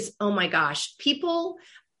sleep is, oh my gosh, people,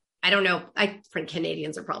 I don't know. I think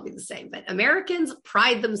Canadians are probably the same, but Americans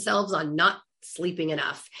pride themselves on not sleeping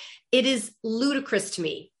enough. It is ludicrous to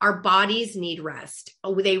me. Our bodies need rest.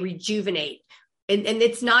 They rejuvenate. And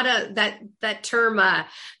it's not that term,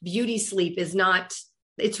 beauty sleep is not,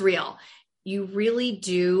 it's real. You really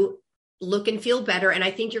do look and feel better. And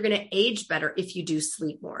I think you're going to age better if you do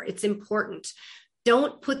sleep more. It's important.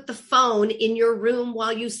 Don't put the phone in your room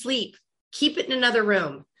while you sleep. Keep it in another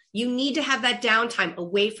room. You need to have that downtime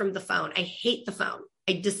away from the phone. I hate the phone.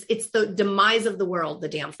 It's the demise of the world, the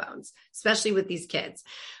damn phones, especially with these kids.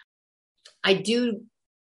 I do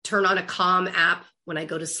turn on a calm app when I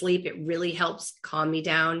go to sleep. It really helps calm me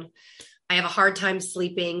down. I have a hard time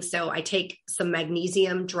sleeping. So I take some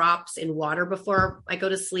magnesium drops in water before I go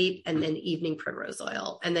to sleep, and then evening primrose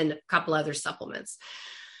oil, and then a couple other supplements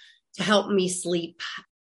to help me sleep.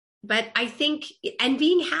 But I think, and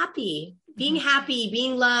being happy,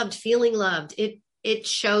 being loved, feeling loved, it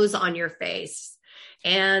shows on your face.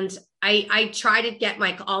 And I try to get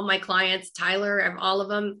all my clients, Tyler, all of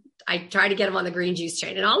them, I try to get them on the green juice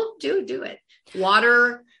train, and all of them do it.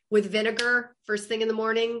 Water with vinegar first thing in the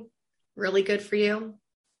morning, really good for you.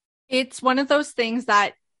 It's one of those things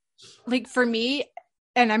that, like, for me,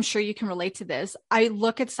 and I'm sure you can relate to this, I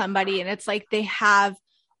look at somebody and it's like they're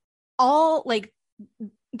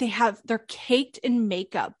caked in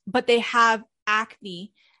makeup, but they have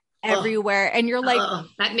acne everywhere. And you're like,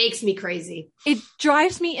 that makes me crazy. It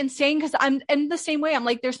drives me insane, because I'm in the same way. I'm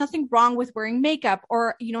like, there's nothing wrong with wearing makeup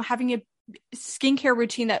or, having a skincare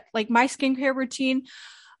routine that, like, my skincare routine,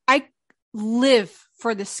 I live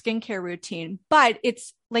for the skincare routine, but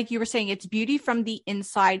it's like you were saying, it's beauty from the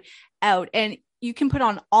inside out. And you can put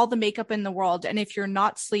on all the makeup in the world, and if you're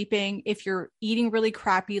not sleeping, if you're eating really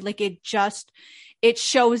crappy, like, it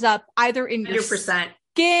shows up either in 100%. Your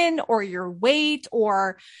skin or your weight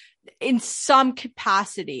or in some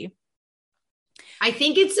capacity. I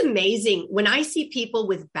think it's amazing when I see people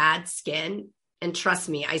with bad skin, and trust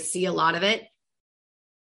me, I see a lot of it.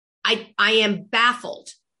 I am baffled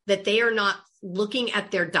that they are not looking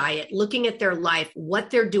at their diet, looking at their life, what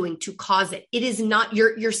they're doing to cause it. It is not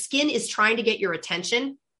your skin is trying to get your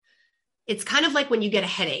attention. It's kind of like when you get a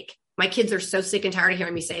headache. My kids are so sick and tired of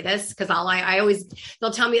hearing me say this, because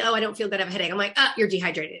they'll tell me, oh, I don't feel good, I have a headache. I'm like, you're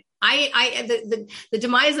dehydrated. The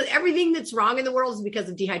demise of everything that's wrong in the world is because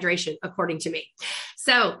of dehydration, according to me.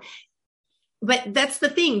 So, but that's the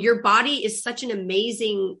thing. Your body is such an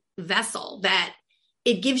amazing vessel that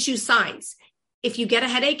it gives you signs. If you get a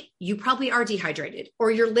headache, you probably are dehydrated, or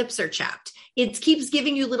your lips are chapped. It keeps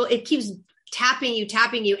giving you it keeps tapping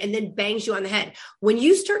you, and then bangs you on the head. When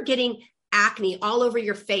you start getting acne all over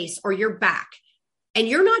your face or your back, and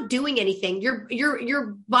you're not doing anything,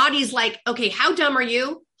 your body's like, okay, how dumb are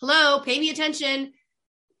you? Hello, pay me attention.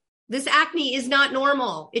 This acne is not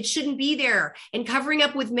normal. It shouldn't be there. And covering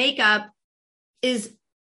up with makeup is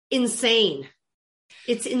insane.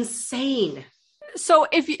 It's insane. So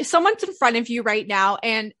if someone's in front of you right now,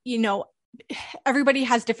 and, everybody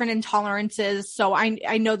has different intolerances. So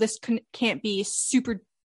I know this can't be super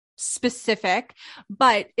specific,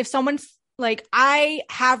 but if someone's like, I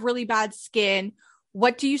have really bad skin,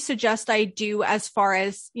 what do you suggest I do as far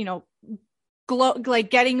as, like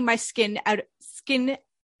getting my skin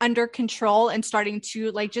under control and starting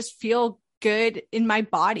to, like, just feel good in my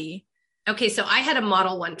body? Okay. So I had a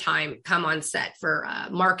model one time come on set for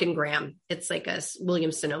Mark and Graham. It's like a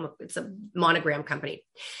Williams-Sonoma. It's a monogram company.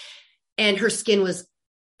 And her skin was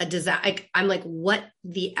a disaster. I'm like, what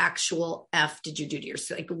the actual F did you do to your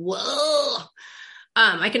skin? Like, whoa.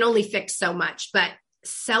 I can only fix so much, but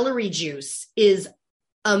celery juice is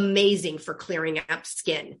amazing for clearing up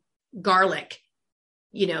skin. Garlic,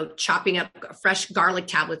 chopping up fresh garlic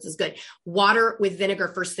tablets is good. Water with vinegar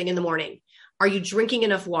first thing in the morning. Are you drinking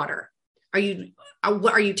enough water? Are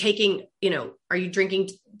you taking, are you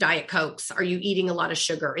drinking Diet Cokes? Are you eating a lot of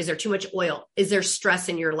sugar? Is there too much oil? Is there stress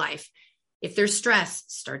in your life? If there's stress,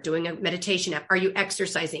 start doing a meditation app. Are you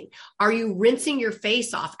exercising? Are you rinsing your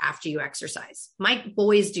face off after you exercise? My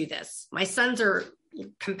boys do this. My sons are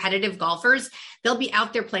competitive golfers. They'll be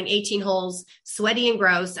out there playing 18 holes, sweaty and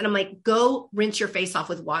gross. And I'm like, go rinse your face off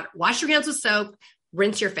with water. Wash your hands with soap,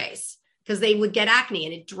 rinse your face, because they would get acne,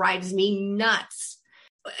 and it drives me nuts.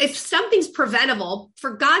 If something's preventable,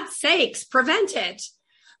 for God's sakes, prevent it.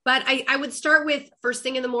 But I would start with first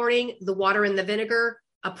thing in the morning, the water and the vinegar,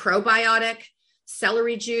 a probiotic,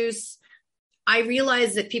 celery juice. I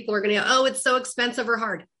realize that people are going to go, oh, it's so expensive or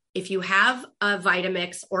hard. If you have a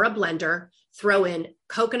Vitamix or a blender, throw in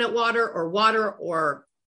coconut water or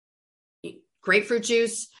grapefruit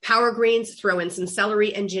juice, power greens, throw in some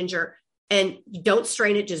celery and ginger, and don't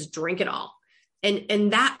strain it, just drink it all.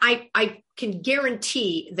 And that I can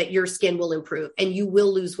guarantee that your skin will improve and you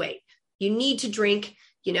will lose weight. You need to drink,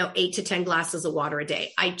 8 to 10 glasses of water a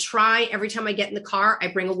day. I try every time I get in the car, I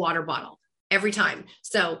bring a water bottle every time.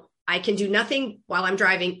 So I can do nothing while I'm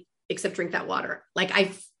driving except drink that water. Like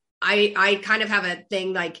I kind of have a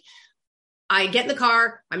thing, like I get in the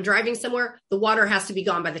car, I'm driving somewhere, the water has to be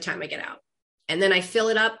gone by the time I get out. And then I fill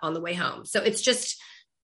it up on the way home. So it's just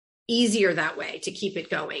easier that way to keep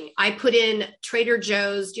it going. I put in Trader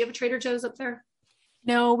Joe's. Do you have a Trader Joe's up there?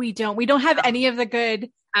 No, we don't. We don't have any of the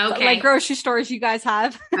good like grocery stores you guys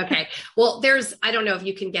have. Okay. Well, I don't know if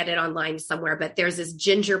you can get it online somewhere, but there's this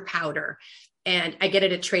ginger powder. and I get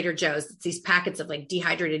it at Trader Joe's. It's these packets of like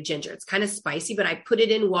dehydrated ginger. It's kind of spicy, but I put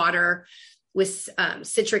it in water with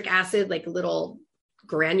citric acid, like little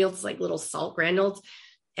granules, like little salt granules.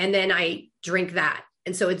 And then I drink that.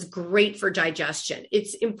 And so it's great for digestion.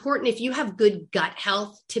 It's important. If you have good gut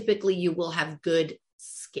health, typically you will have good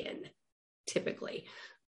skin, typically.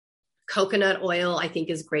 Coconut oil, I think,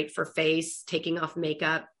 is great for face, taking off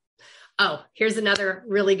makeup. Oh, here's another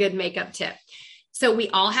really good makeup tip. So we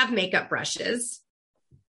all have makeup brushes.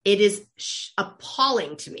 It is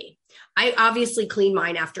appalling to me. I obviously clean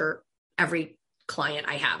mine after every client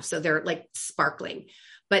I have. So they're like sparkling,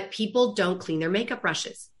 but people don't clean their makeup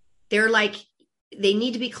brushes. They're like, they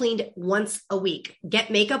need to be cleaned once a week.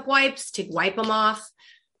 Get makeup wipes to wipe them off.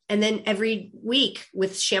 And then every week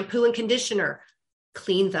with shampoo and conditioner,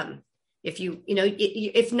 clean them.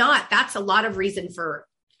 If not, that's a lot of reason for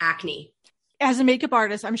acne. As a makeup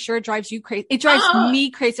artist, I'm sure it drives you crazy. It drives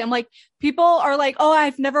me crazy. I'm like, people are like, oh,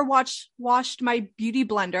 I've never washed my beauty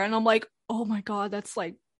blender. And I'm like, oh my God, that's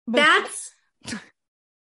like, I'm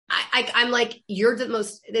like, you're the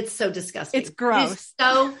most, it's so disgusting. It's gross. It's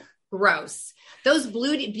so gross. Those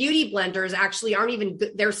beauty blenders actually aren't even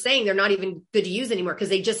good. They're saying they're not even good to use anymore because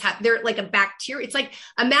they're like a bacteria. It's like,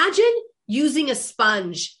 imagine using a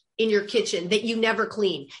sponge in your kitchen that you never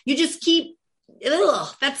clean. You just keep,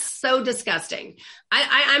 that's so disgusting.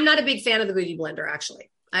 I'm not a big fan of the beauty blender, actually.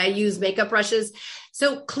 I use makeup brushes.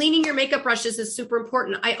 So cleaning your makeup brushes is super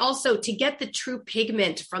important. I also, to get the true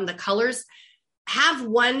pigment from the colors, have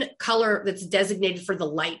one color that's designated for the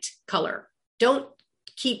light color. Don't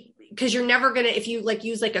keep, because you're never going to, if you like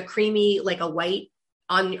use like a creamy, like a white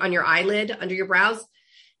on your eyelid under your brows,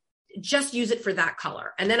 just use it for that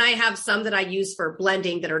color. And then I have some that I use for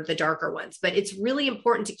blending that are the darker ones, but it's really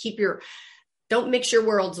important to keep don't mix your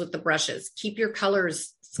worlds with the brushes. Keep your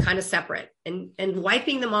colors kind of separate and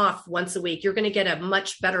wiping them off once a week. You're going to get a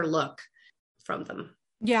much better look from them.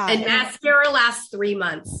 Yeah. And mascara lasts 3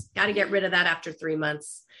 months. Got to get rid of that after 3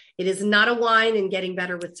 months. It is not a wine and getting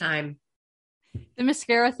better with time. The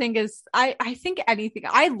mascara thing is, I think anything.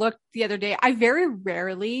 I looked the other day. I very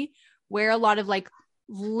rarely wear a lot of like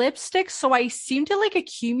lipstick. So I seem to like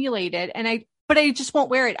accumulate it but I just won't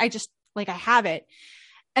wear it. I just like, I have it.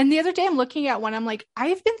 And the other day I'm looking at one, I'm like,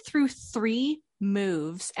 I've been through 3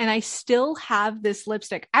 moves and I still have this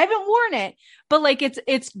lipstick. I haven't worn it, but like,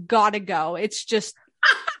 it's gotta go. It's just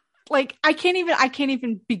like, I can't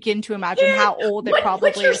even begin to imagine how old it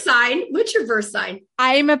probably is. What's your sign? What's your verse sign?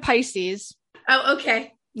 I'm a Pisces. Oh,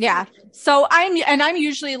 okay. Yeah. So I'm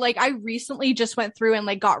usually like, I recently just went through and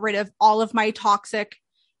like got rid of all of my toxic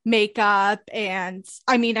makeup. And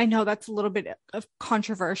I mean, I know that's a little bit of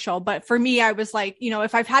controversial, but for me, I was like,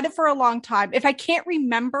 if I've had it for a long time, if I can't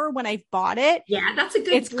remember when I bought it, yeah, that's a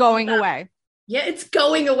good, it's going away. Yeah, it's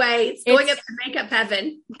going away. It's going up to makeup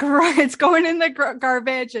heaven. It's going in the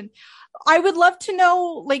garbage. And I would love to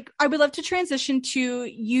know, I would love to transition to,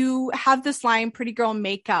 you have this line, Pretty Girl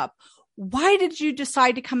Makeup. Why did you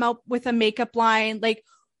decide to come out with a makeup line? Like,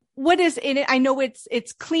 what is in it? I know it's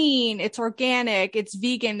clean, it's organic, it's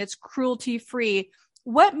vegan, it's cruelty free.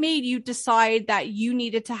 What made you decide that you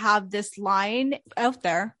needed to have this line out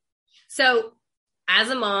there? So as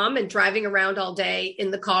a mom and driving around all day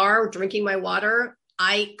in the car, drinking my water,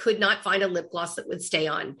 I could not find a lip gloss that would stay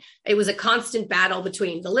on. It was a constant battle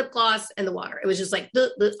between the lip gloss and the water. It was just like,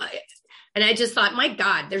 and I just thought, my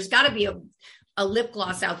God, there's got to be a lip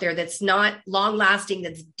gloss out there that's not long lasting,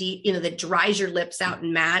 that's deep, that dries your lips out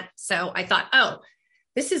and matte. So I thought,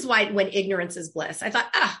 this is why when ignorance is bliss. I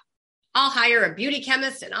thought, I'll hire a beauty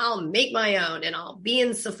chemist and I'll make my own and I'll be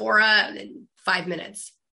in Sephora in 5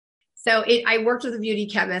 minutes. So I worked with a beauty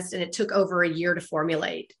chemist and it took over a year to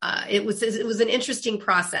formulate. It was an interesting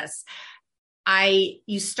process.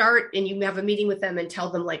 You start and you have a meeting with them and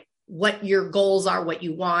tell them like what your goals are, what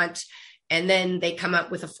you want. And then they come up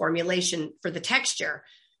with a formulation for the texture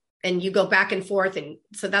and you go back and forth. And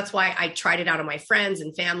so that's why I tried it out on my friends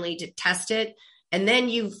and family to test it. And then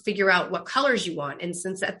you figure out what colors you want. And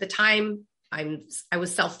since at the time I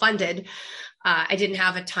was self-funded, I didn't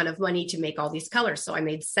have a ton of money to make all these colors. So I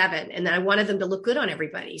made 7 and then I wanted them to look good on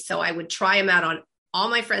everybody. So I would try them out on all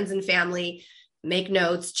my friends and family, make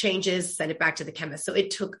notes, changes, send it back to the chemist. So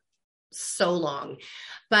it took so long,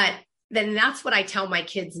 but then that's what I tell my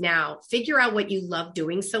kids now. Figure out what you love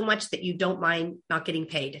doing so much that you don't mind not getting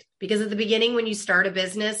paid. Because at the beginning, when you start a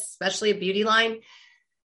business, especially a beauty line,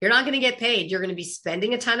 you're not going to get paid. You're going to be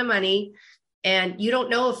spending a ton of money and you don't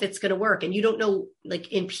know if it's going to work. And you don't know,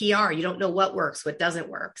 like in PR, you don't know what works, what doesn't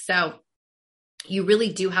work. So you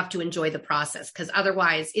really do have to enjoy the process, because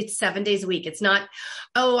otherwise it's 7 days a week. It's not,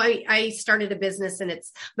 I started a business and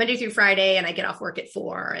it's Monday through Friday and I get off work at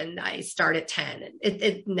 4 and I start at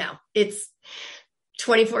 10. No, it's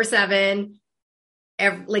 24/7,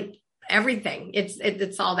 everything.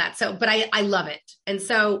 It's all that. So, but I love it. And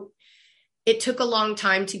so it took a long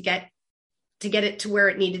time to get it to where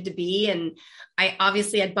it needed to be. And I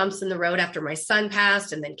obviously had bumps in the road after my son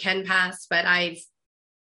passed and then Ken passed, but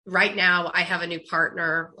right now I have a new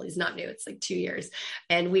partner. Well, he's not new. It's like 2 years,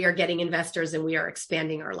 and we are getting investors and we are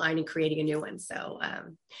expanding our line and creating a new one. So,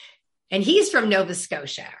 and he's from Nova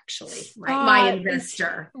Scotia, actually, my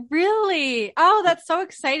investor. Really? Oh, that's so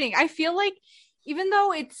exciting. I feel like even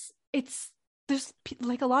though there's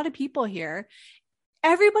like a lot of people here,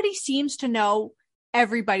 everybody seems to know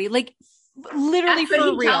everybody, like literally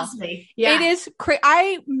for real. Yeah. It is crazy.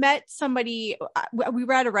 I met somebody, we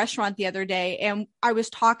were at a restaurant the other day and I was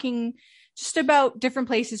talking just about different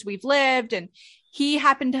places we've lived, and he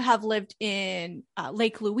happened to have lived in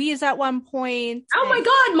Lake Louise at one point. Oh my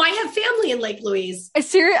God. I have family in Lake Louise.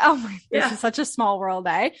 Oh my, this is such a small world,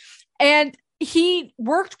 eh? And he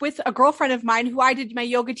worked with a girlfriend of mine who I did my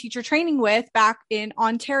yoga teacher training with back in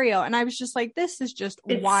Ontario. And I was just like, this is just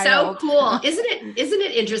wild. So cool. Isn't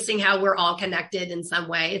it interesting how we're all connected in some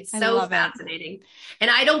way? It's so fascinating.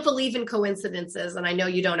 And I don't believe in coincidences. And I know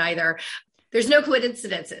you don't either. There's no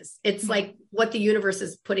coincidences. It's like what the universe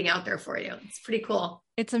is putting out there for you. It's pretty cool.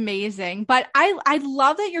 It's amazing. But I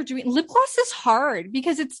love that you're doing lip gloss is hard,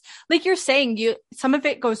 because it's like you're saying, some of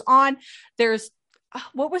it goes on. There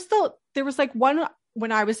was like one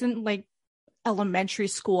when I was in like elementary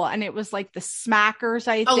school, and it was like the smackers,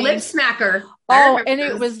 I think. Oh, lip smacker. And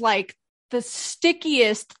it was like the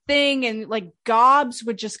stickiest thing, and like gobs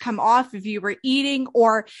would just come off if you were eating.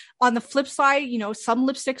 Or on the flip side, some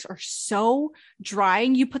lipsticks are so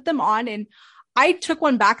drying. You put them on, and I took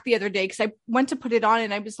one back the other day because I went to put it on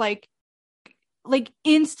and I was like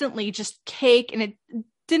instantly just cake, and it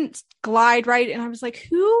didn't glide right. And I was like,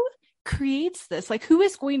 who creates this? Like, who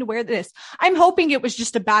is going to wear this? I'm hoping it was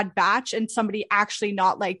just a bad batch and somebody actually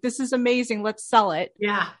not like, this is amazing, let's sell it.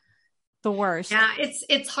 Yeah. The worst. Yeah.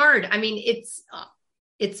 It's hard. I mean,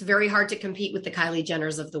 it's very hard to compete with the Kylie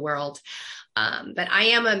Jenners of the world. But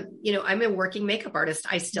I'm a working makeup artist.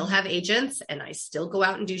 I still have agents and I still go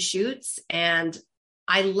out and do shoots, and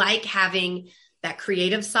I like having that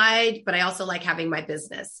creative side, but I also like having my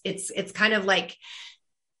business. It's kind of like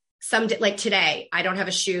like today, I don't have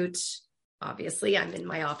a shoot. Obviously, I'm in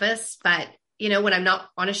my office, but when I'm not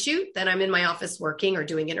on a shoot, then I'm in my office working or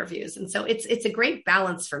doing interviews. And so it's a great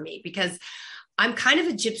balance for me, because I'm kind of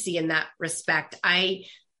a gypsy in that respect. I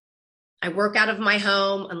work out of my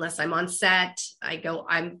home unless I'm on set.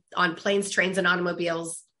 I'm on planes, trains, and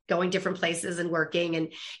automobiles, going different places and working,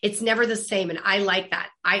 and it's never the same. And I like that.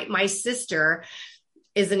 My sister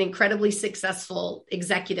is an incredibly successful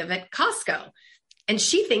executive at Costco, and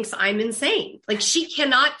she thinks I'm insane. Like, she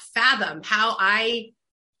cannot fathom how I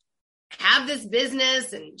have this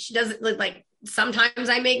business, and she doesn't like, sometimes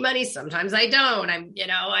I make money, sometimes I don't.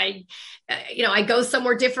 I go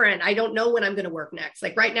somewhere different. I don't know when I'm going to work next.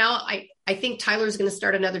 Like right now, I think Tyler's going to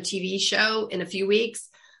start another TV show in a few weeks.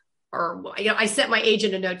 Or, I sent my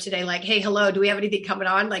agent a note today, like, hey, hello, do we have anything coming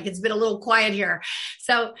on? Like, it's been a little quiet here.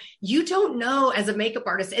 So you don't know as a makeup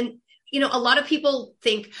artist. And, a lot of people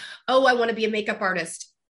think, oh, I want to be a makeup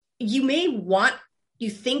artist. You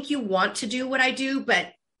think you want to do what I do, but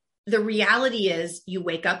the reality is you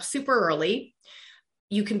wake up super early.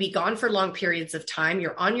 You can be gone for long periods of time.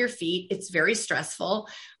 You're on your feet. It's very stressful.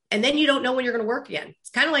 And then you don't know when you're going to work again. It's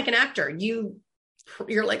kind of like an actor.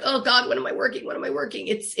 You're like, oh God, when am I working? When am I working?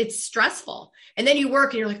 It's stressful. And then you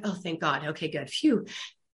work and you're like, oh, thank God. Okay, good. Phew.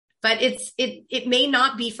 But it may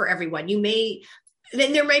not be for everyone.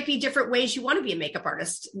 Then there might be different ways you want to be a makeup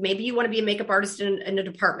artist. Maybe you want to be a makeup artist in a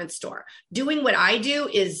department store. Doing what I do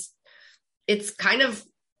it's kind of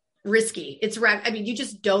risky. You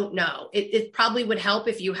just don't know. It probably would help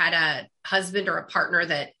if you had a husband or a partner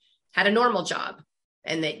that had a normal job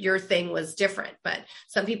and that your thing was different. But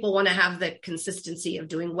some people want to have the consistency of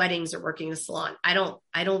doing weddings or working in a salon. I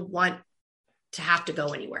don't want to have to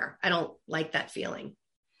go anywhere. I don't like that feeling.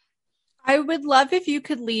 I would love if you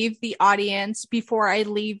could leave the audience before I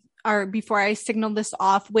signal this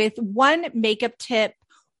off with one makeup tip,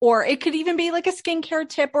 or it could even be like a skincare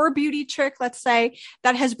tip or a beauty trick, let's say,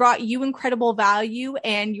 that has brought you incredible value.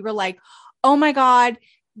 And you were like, oh my God,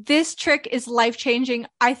 this trick is life-changing.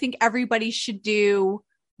 I think everybody should do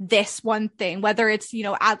this one thing, whether it's,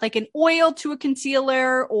 add like an oil to a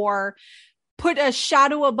concealer or put a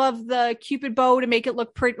shadow above the Cupid bow to make it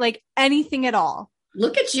look pretty, like anything at all.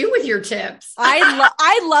 Look at you with your tips.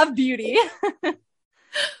 I love beauty.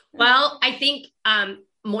 Well, I think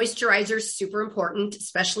moisturizer is super important,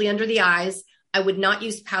 especially under the eyes. I would not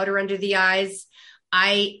use powder under the eyes.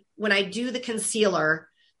 When I do the concealer,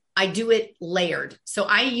 I do it layered. So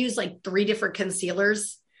I use like 3 different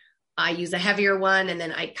concealers. I use a heavier one and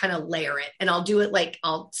then I kind of layer it, and I'll do it like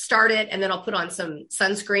I'll start it and then I'll put on some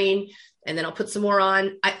sunscreen and then I'll put some more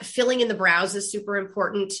on. Filling in the brows is super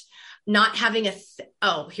important. Not having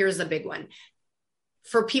here's a big one.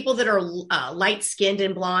 For people that are light skinned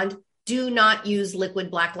and blonde, do not use liquid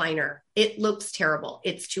black liner. It looks terrible.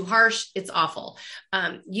 It's too harsh. It's awful.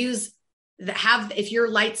 If you're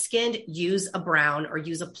light skinned, use a brown or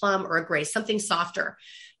use a plum or a gray, something softer.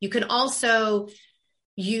 You can also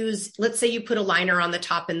use, let's say you put a liner on the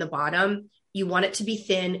top and the bottom. You want it to be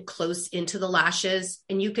thin, close into the lashes,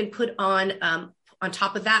 and you can put on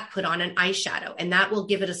top of that, put on an eyeshadow, and that will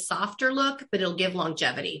give it a softer look, but it'll give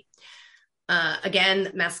longevity.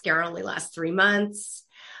 Again, mascara only lasts 3 months.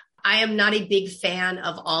 I am not a big fan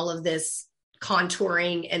of all of this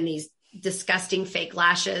contouring and these disgusting fake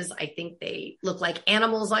lashes. I think they look like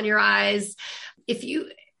animals on your eyes. If you're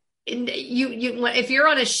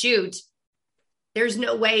on a shoot, there's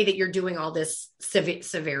no way that you're doing all this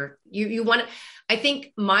severe. You want to, I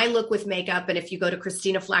think my look with makeup, and if you go to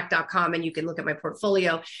ChristinaFlach.com and you can look at my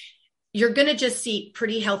portfolio, you're going to just see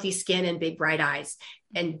pretty healthy skin and big bright eyes.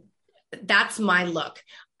 And that's my look.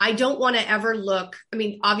 I don't want to ever look, I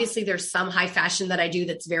mean, obviously there's some high fashion that I do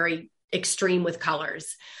that's very extreme with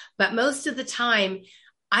colors, but most of the time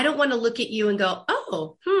I don't want to look at you and go,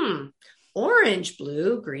 orange,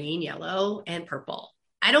 blue, green, yellow, and purple.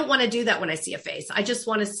 I don't want to do that when I see a face. I just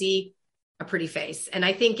want to see a pretty face. And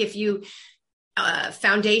I think if you,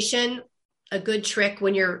 foundation, a good trick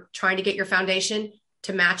when you're trying to get your foundation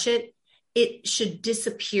to match it, it should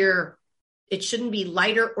disappear. It shouldn't be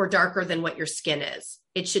lighter or darker than what your skin is.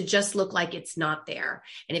 It should just look like it's not there.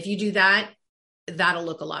 And if you do that, that'll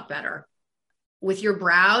look a lot better. With your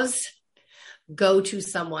brows, go to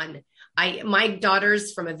someone. My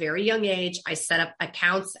daughters, from a very young age, I set up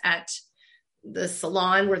accounts at the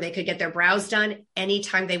salon where they could get their brows done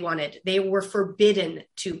anytime they wanted. They were forbidden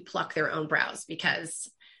to pluck their own brows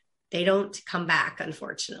because they don't come back,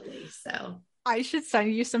 unfortunately. So I should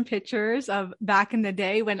send you some pictures of back in the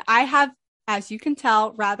day when I have, as you can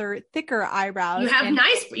tell, rather thicker eyebrows.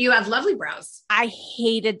 You have lovely brows. I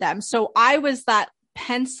hated them. So I was that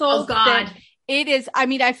pencil. Oh God. Thin. It is. I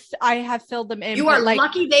mean, I have filled them in. You are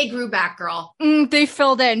lucky they grew back, girl. They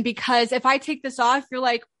filled in, because if I take this off, you're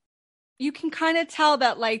like, you can kind of tell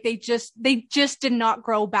that like they just did not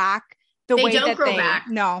grow back the way that they don't grow back.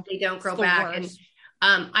 No, they don't grow back. Worst.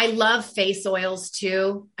 And I love face oils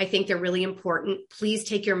too. I think they're really important. Please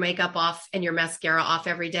take your makeup off and your mascara off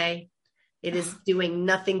every day. It is doing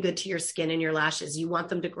nothing good to your skin and your lashes. You want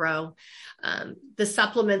them to grow. The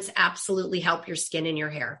supplements absolutely help your skin and your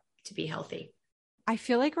hair to be healthy. I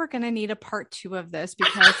feel like we're going to need a part 2 of this,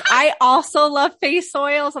 because I also love face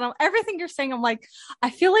oils, and everything you're saying, I'm like,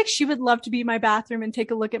 I feel like she would love to be in my bathroom and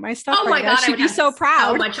take a look at my stuff. Oh my God. She'd be so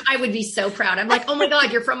proud. I would be so proud. I'm like, oh my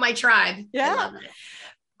God, you're from my tribe. Yeah.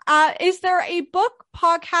 Is there a book,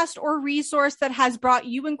 podcast, or resource that has brought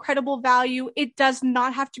you incredible value? It does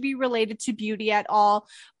not have to be related to beauty at all,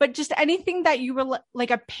 but just anything that you were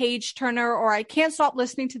like a page turner, or I can't stop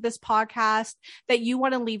listening to this podcast, that you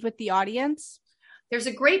want to leave with the audience? There's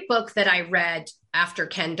a great book that I read after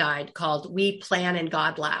Ken died called We Plan and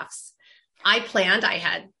God Laughs. I planned. I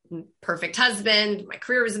had perfect husband. My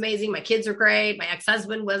career was amazing. My kids are great. My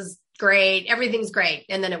ex-husband was great. Everything's great.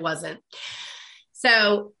 And then it wasn't.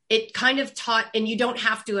 So it kind of taught, and you don't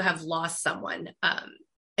have to have lost someone.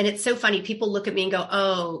 And it's so funny. People look at me and go,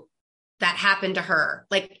 oh, that happened to her.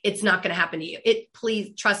 Like, it's not going to happen to you.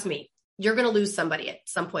 Please trust me. You're going to lose somebody at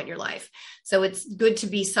some point in your life. So it's good to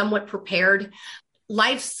be somewhat prepared.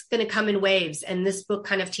 Life's going to come in waves. And this book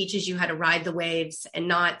kind of teaches you how to ride the waves, and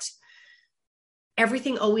not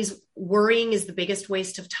everything always worrying is the biggest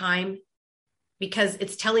waste of time, because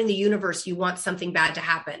it's telling the universe you want something bad to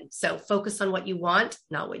happen. So focus on what you want,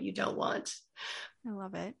 not what you don't want. I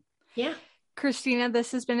love it. Yeah. Christina,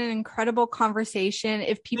 this has been an incredible conversation.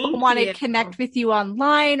 If people want to connect with you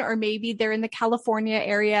online, or maybe they're in the California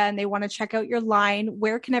area and they want to check out your line,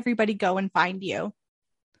 where can everybody go and find you?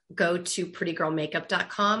 go to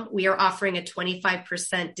prettygirlmakeup.com. We are offering a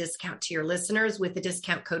 25% discount to your listeners with the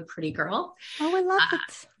discount code PrettyGirl. Oh, I love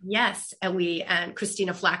it. Yes. And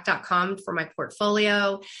ChristinaFlach.com for my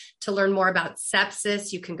portfolio. To learn more about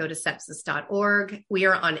sepsis, you can go to sepsis.org. We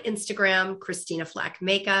are on Instagram, Christina Flach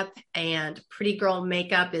Makeup, and Pretty Girl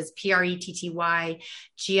Makeup is PrettyGirlMkup.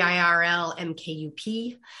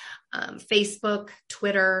 Facebook,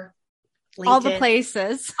 Twitter,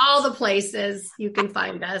 LinkedIn, all the places you can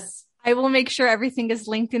find us. I will make sure everything is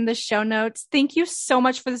linked in the show notes. Thank you so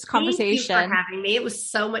much for this conversation. Thank you for having me. It was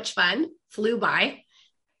so much fun. Flew by.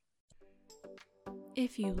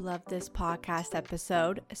 If you love this podcast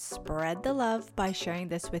episode, spread the love by sharing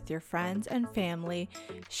this with your friends and family.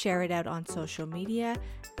 Share it out on social media.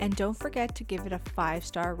 And don't forget to give it a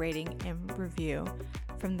 5-star rating and review.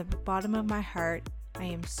 From the bottom of my heart, I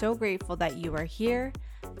am so grateful that you are here.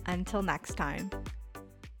 Until next time.